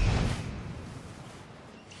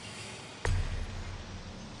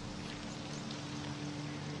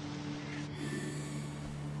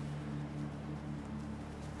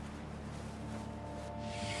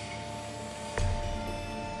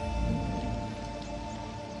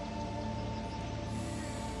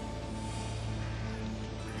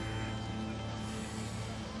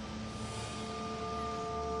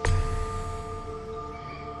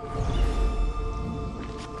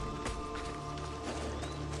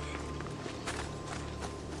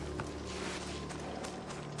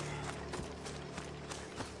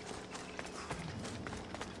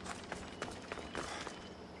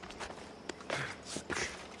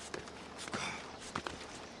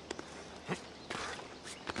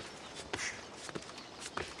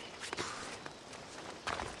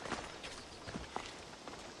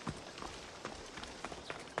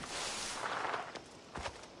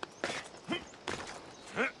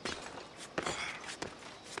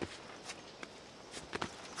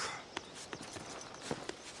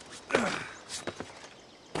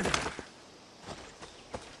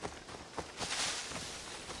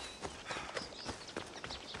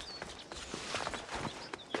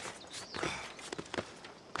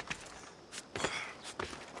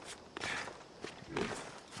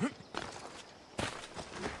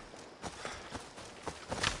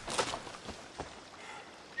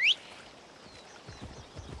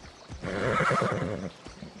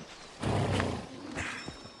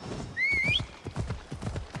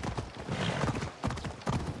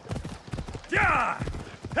 Yeah!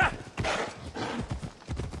 Ha!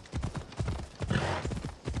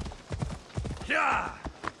 Yeah!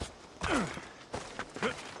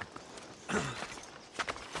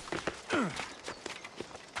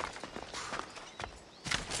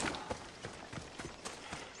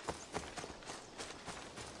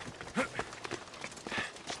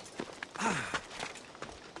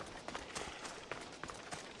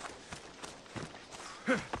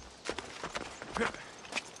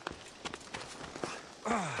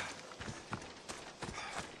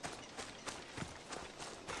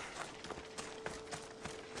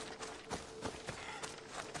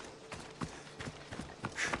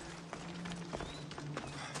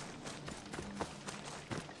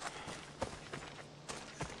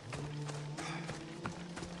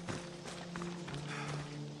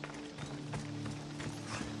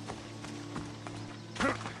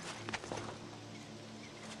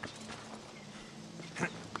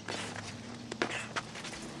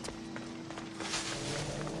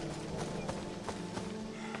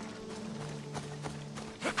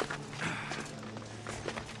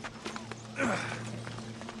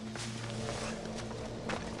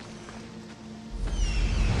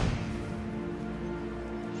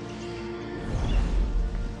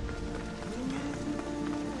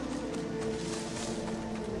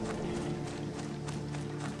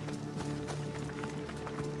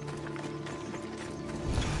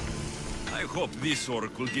 I hope this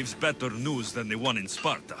oracle gives better news than the one in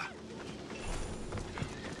Sparta.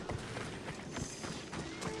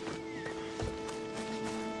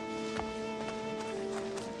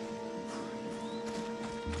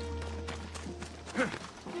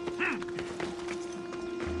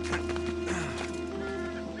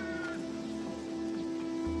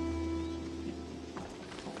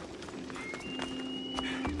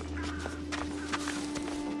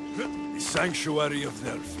 The sanctuary of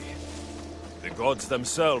Delphi. The gods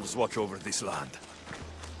themselves watch over this land.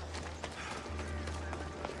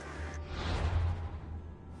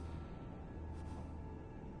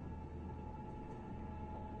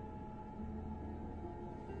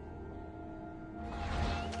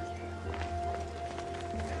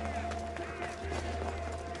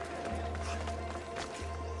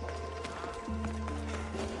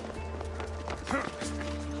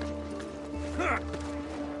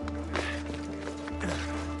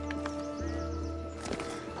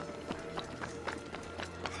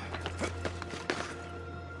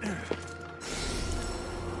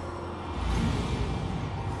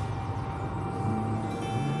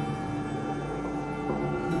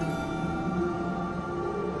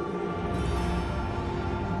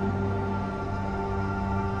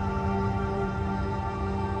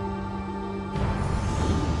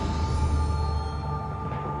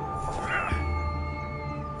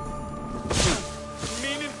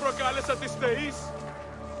 Προκάλεσα τις θεείς.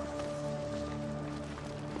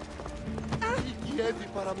 Η Κιέτη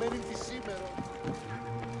παραμένει τη σήμερα.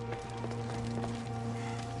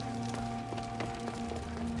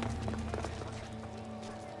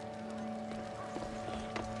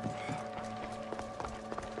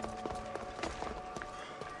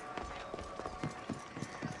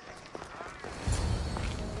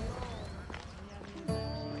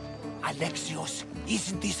 Alexios,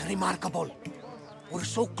 isn't this remarkable?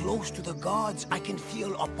 We're so close to the gods, I can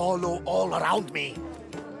feel Apollo all around me.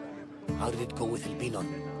 How did it go with Elpinon?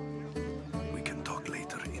 We can talk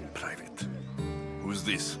later in private. Who's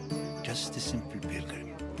this? Just a simple pilgrim.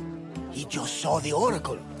 He just saw the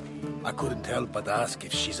oracle. I couldn't help but ask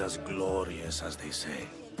if she's as glorious as they say.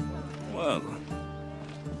 Well,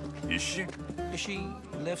 is she? She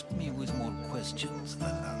left me with more questions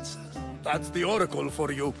than answers. That's the oracle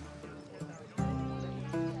for you.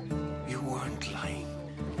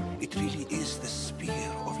 It really is the spear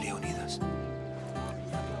of Leonidas.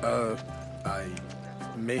 I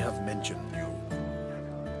may have mentioned you.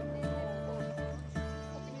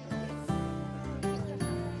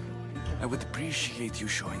 I would appreciate you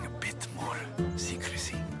showing a bit more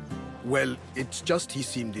secrecy. Well, it's just he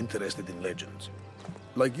seemed interested in legends.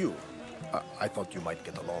 Like you. I thought you might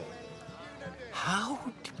get along. How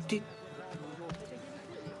did...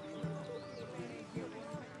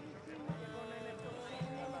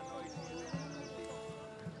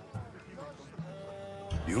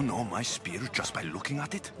 You know my spear just by looking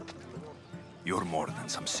at it? You're more than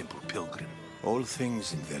some simple pilgrim. All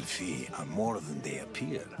things in Delphi are more than they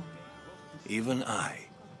appear. Even I.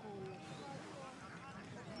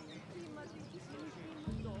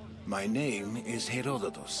 My name is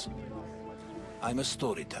Herodotus. I'm a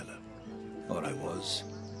storyteller. Or I was.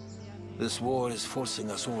 This war is forcing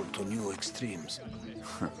us all to new extremes.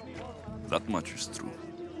 That much is true.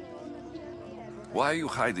 Why are you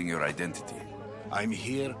hiding your identity? I'm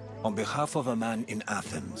here on behalf of a man in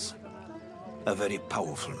Athens. A very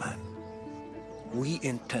powerful man. We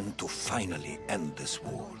intend to finally end this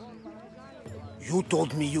war. You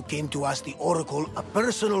told me you came to ask the Oracle a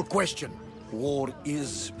personal question. War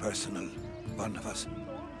is personal, Barnabas.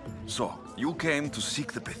 So, you came to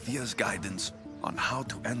seek the Pythia's guidance on how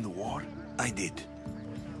to end the war? I did.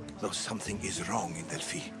 Though something is wrong in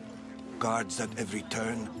Delphi. Guards at every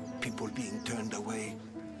turn, people being turned away.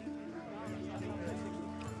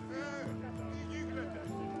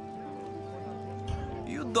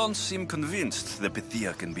 You don't seem convinced the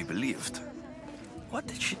Pythia can be believed. What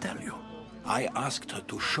did she tell you? I asked her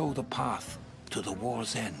to show the path to the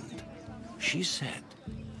war's end. She said,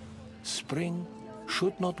 spring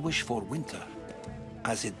should not wish for winter,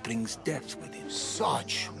 as it brings death with it.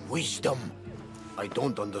 Such wisdom! I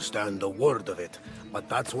don't understand a word of it, but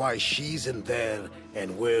that's why she's in there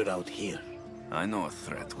and we're out here. I know a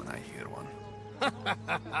threat when I hear one.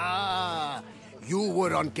 You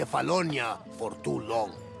were on Kefalonia for too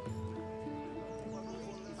long.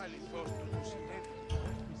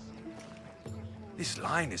 This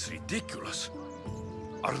line is ridiculous.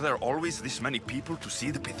 Are there always this many people to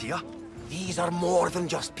see the Pythia? These are more than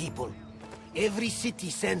just people. Every city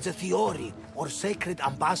sends a Theori, or sacred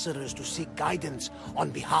ambassadors to seek guidance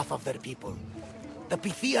on behalf of their people. The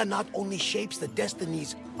Pythia not only shapes the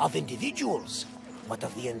destinies of individuals, but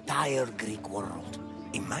of the entire Greek world.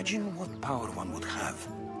 Imagine what power one would have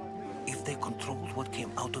if they controlled what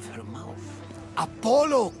came out of her mouth.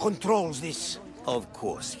 Apollo controls this. Of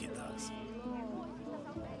course he does.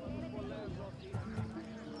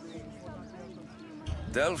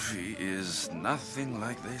 Delphi is nothing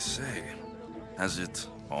like they say. Has it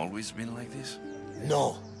always been like this?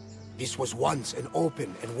 No. This was once an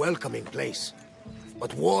open and welcoming place.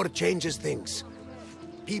 But war changes things.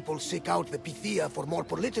 People seek out the Pythia for more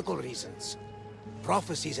political reasons.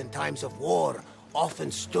 Prophecies in times of war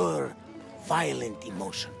often stir violent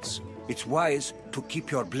emotions. It's wise to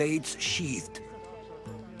keep your blades sheathed.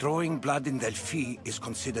 Drawing blood in Delphi is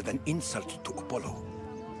considered an insult to Apollo.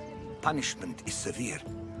 Punishment is severe.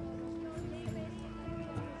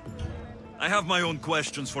 I have my own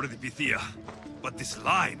questions for the Pythia, but this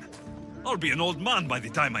line... I'll be an old man by the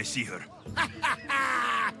time I see her.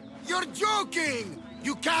 You're joking!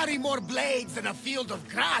 You carry more blades than a field of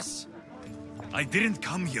grass! I didn't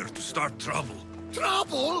come here to start trouble.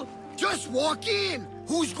 Trouble? Just walk in!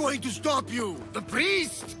 Who's going to stop you? The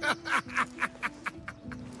priest?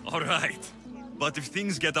 All right, but if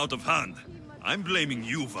things get out of hand, I'm blaming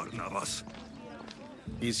you, Barnabas.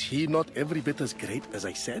 Is he not every bit as great as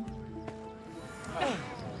I said?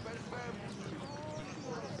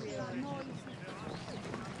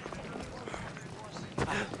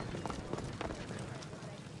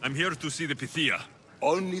 I'm here to see the Pythia.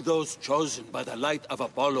 Only those chosen by the light of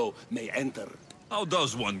Apollo may enter. How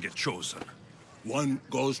does one get chosen? One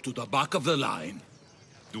goes to the back of the line.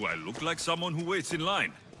 Do I look like someone who waits in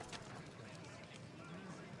line?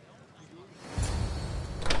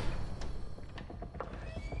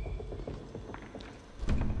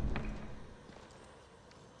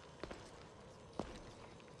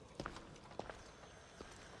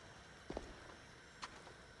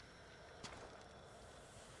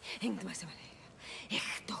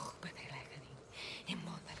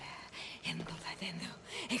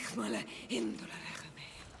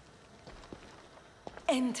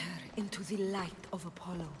 Enter into the light of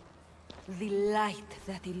Apollo, the light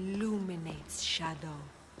that illuminates shadow.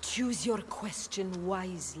 Choose your question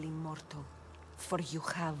wisely, mortal, for you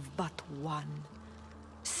have but one.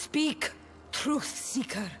 Speak, truth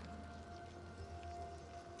seeker.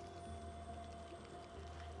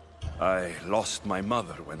 I lost my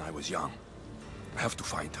mother when I was young. I have to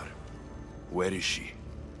find her. Where is she?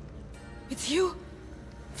 It's you!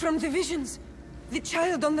 From the visions! The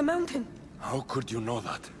child on the mountain! How could you know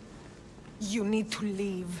that? You need to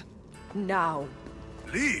leave. Now.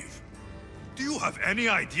 Leave? Do you have any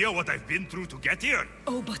idea what I've been through to get here?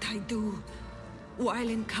 Oh, but I do. While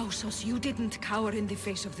in Kausos, you didn't cower in the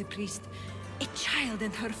face of the priest. A child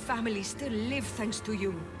and her family still live thanks to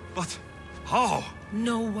you. But... how?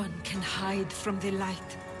 No one can hide from the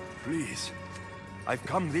light. Please. I've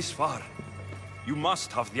come this far. You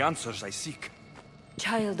must have the answers I seek.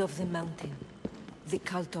 Child of the mountain. The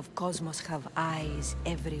cult of Cosmos have eyes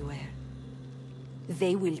everywhere.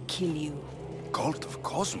 They will kill you. Cult of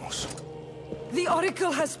Cosmos? The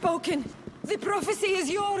Oracle has spoken! The prophecy is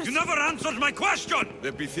yours! You never answered my question!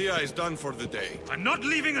 The Pythia is done for the day. I'm not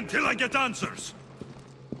leaving until I get answers!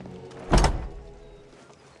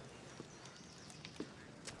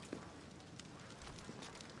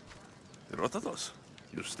 Herodotus,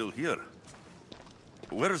 you're still here.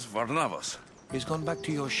 Where's Varnavas? He's gone back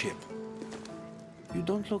to your ship. You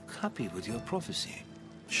don't look happy with your prophecy.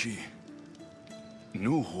 She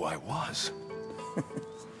knew who I was.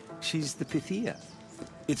 She's the Pythia.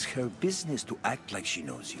 It's her business to act like she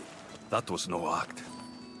knows you. That was no act.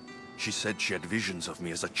 She said she had visions of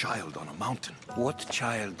me as a child on a mountain. What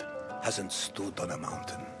child hasn't stood on a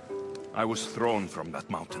mountain? I was thrown from that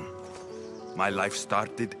mountain. My life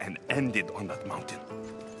started and ended on that mountain.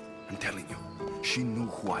 I'm telling you, she knew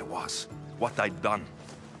who I was, what I'd done.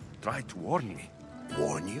 Tried to warn me.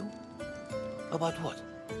 Warn you? About what?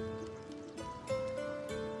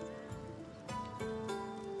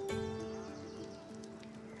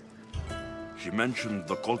 She mentioned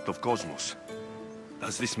the cult of Cosmos.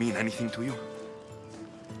 Does this mean anything to you?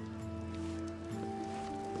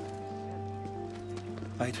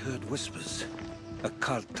 I'd heard whispers. A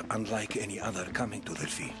cult unlike any other coming to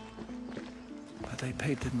Delphi. But I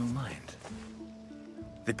paid them no mind.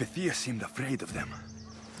 The Pythia seemed afraid of them.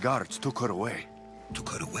 Guards took her away. Took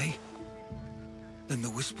her away? Then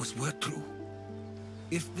the whispers were true.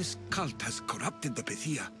 If this cult has corrupted the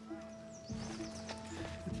Pythia...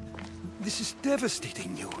 This is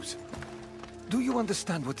devastating news. Do you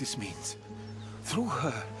understand what this means? Through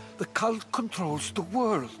her, the cult controls the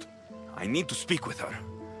world. I need to speak with her,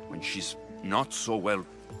 when she's not so well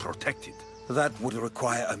protected. That would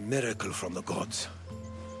require a miracle from the gods.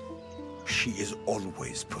 She is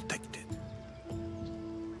always protected.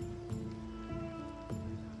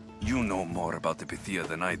 You know more about the Pythia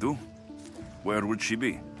than I do. Where would she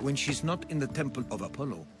be? When she's not in the Temple of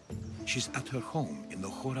Apollo, she's at her home in the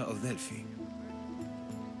Hora of Delphi.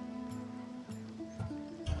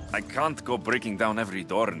 I can't go breaking down every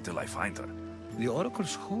door until I find her. The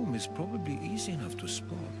Oracle's home is probably easy enough to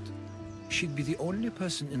spot. She'd be the only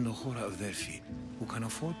person in the Hora of Delphi who can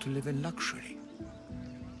afford to live in luxury.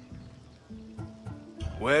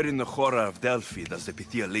 Where in the Hora of Delphi does the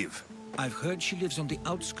Pythia live? I've heard she lives on the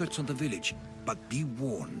outskirts of the village, but be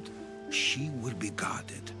warned, she will be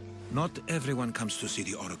guarded. Not everyone comes to see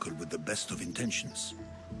the Oracle with the best of intentions.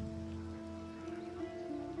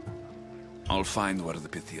 I'll find where the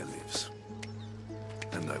Pythia lives.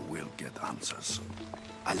 And I will get answers.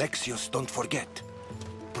 Alexios, don't forget.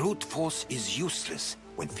 Brute force is useless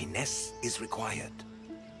when finesse is required.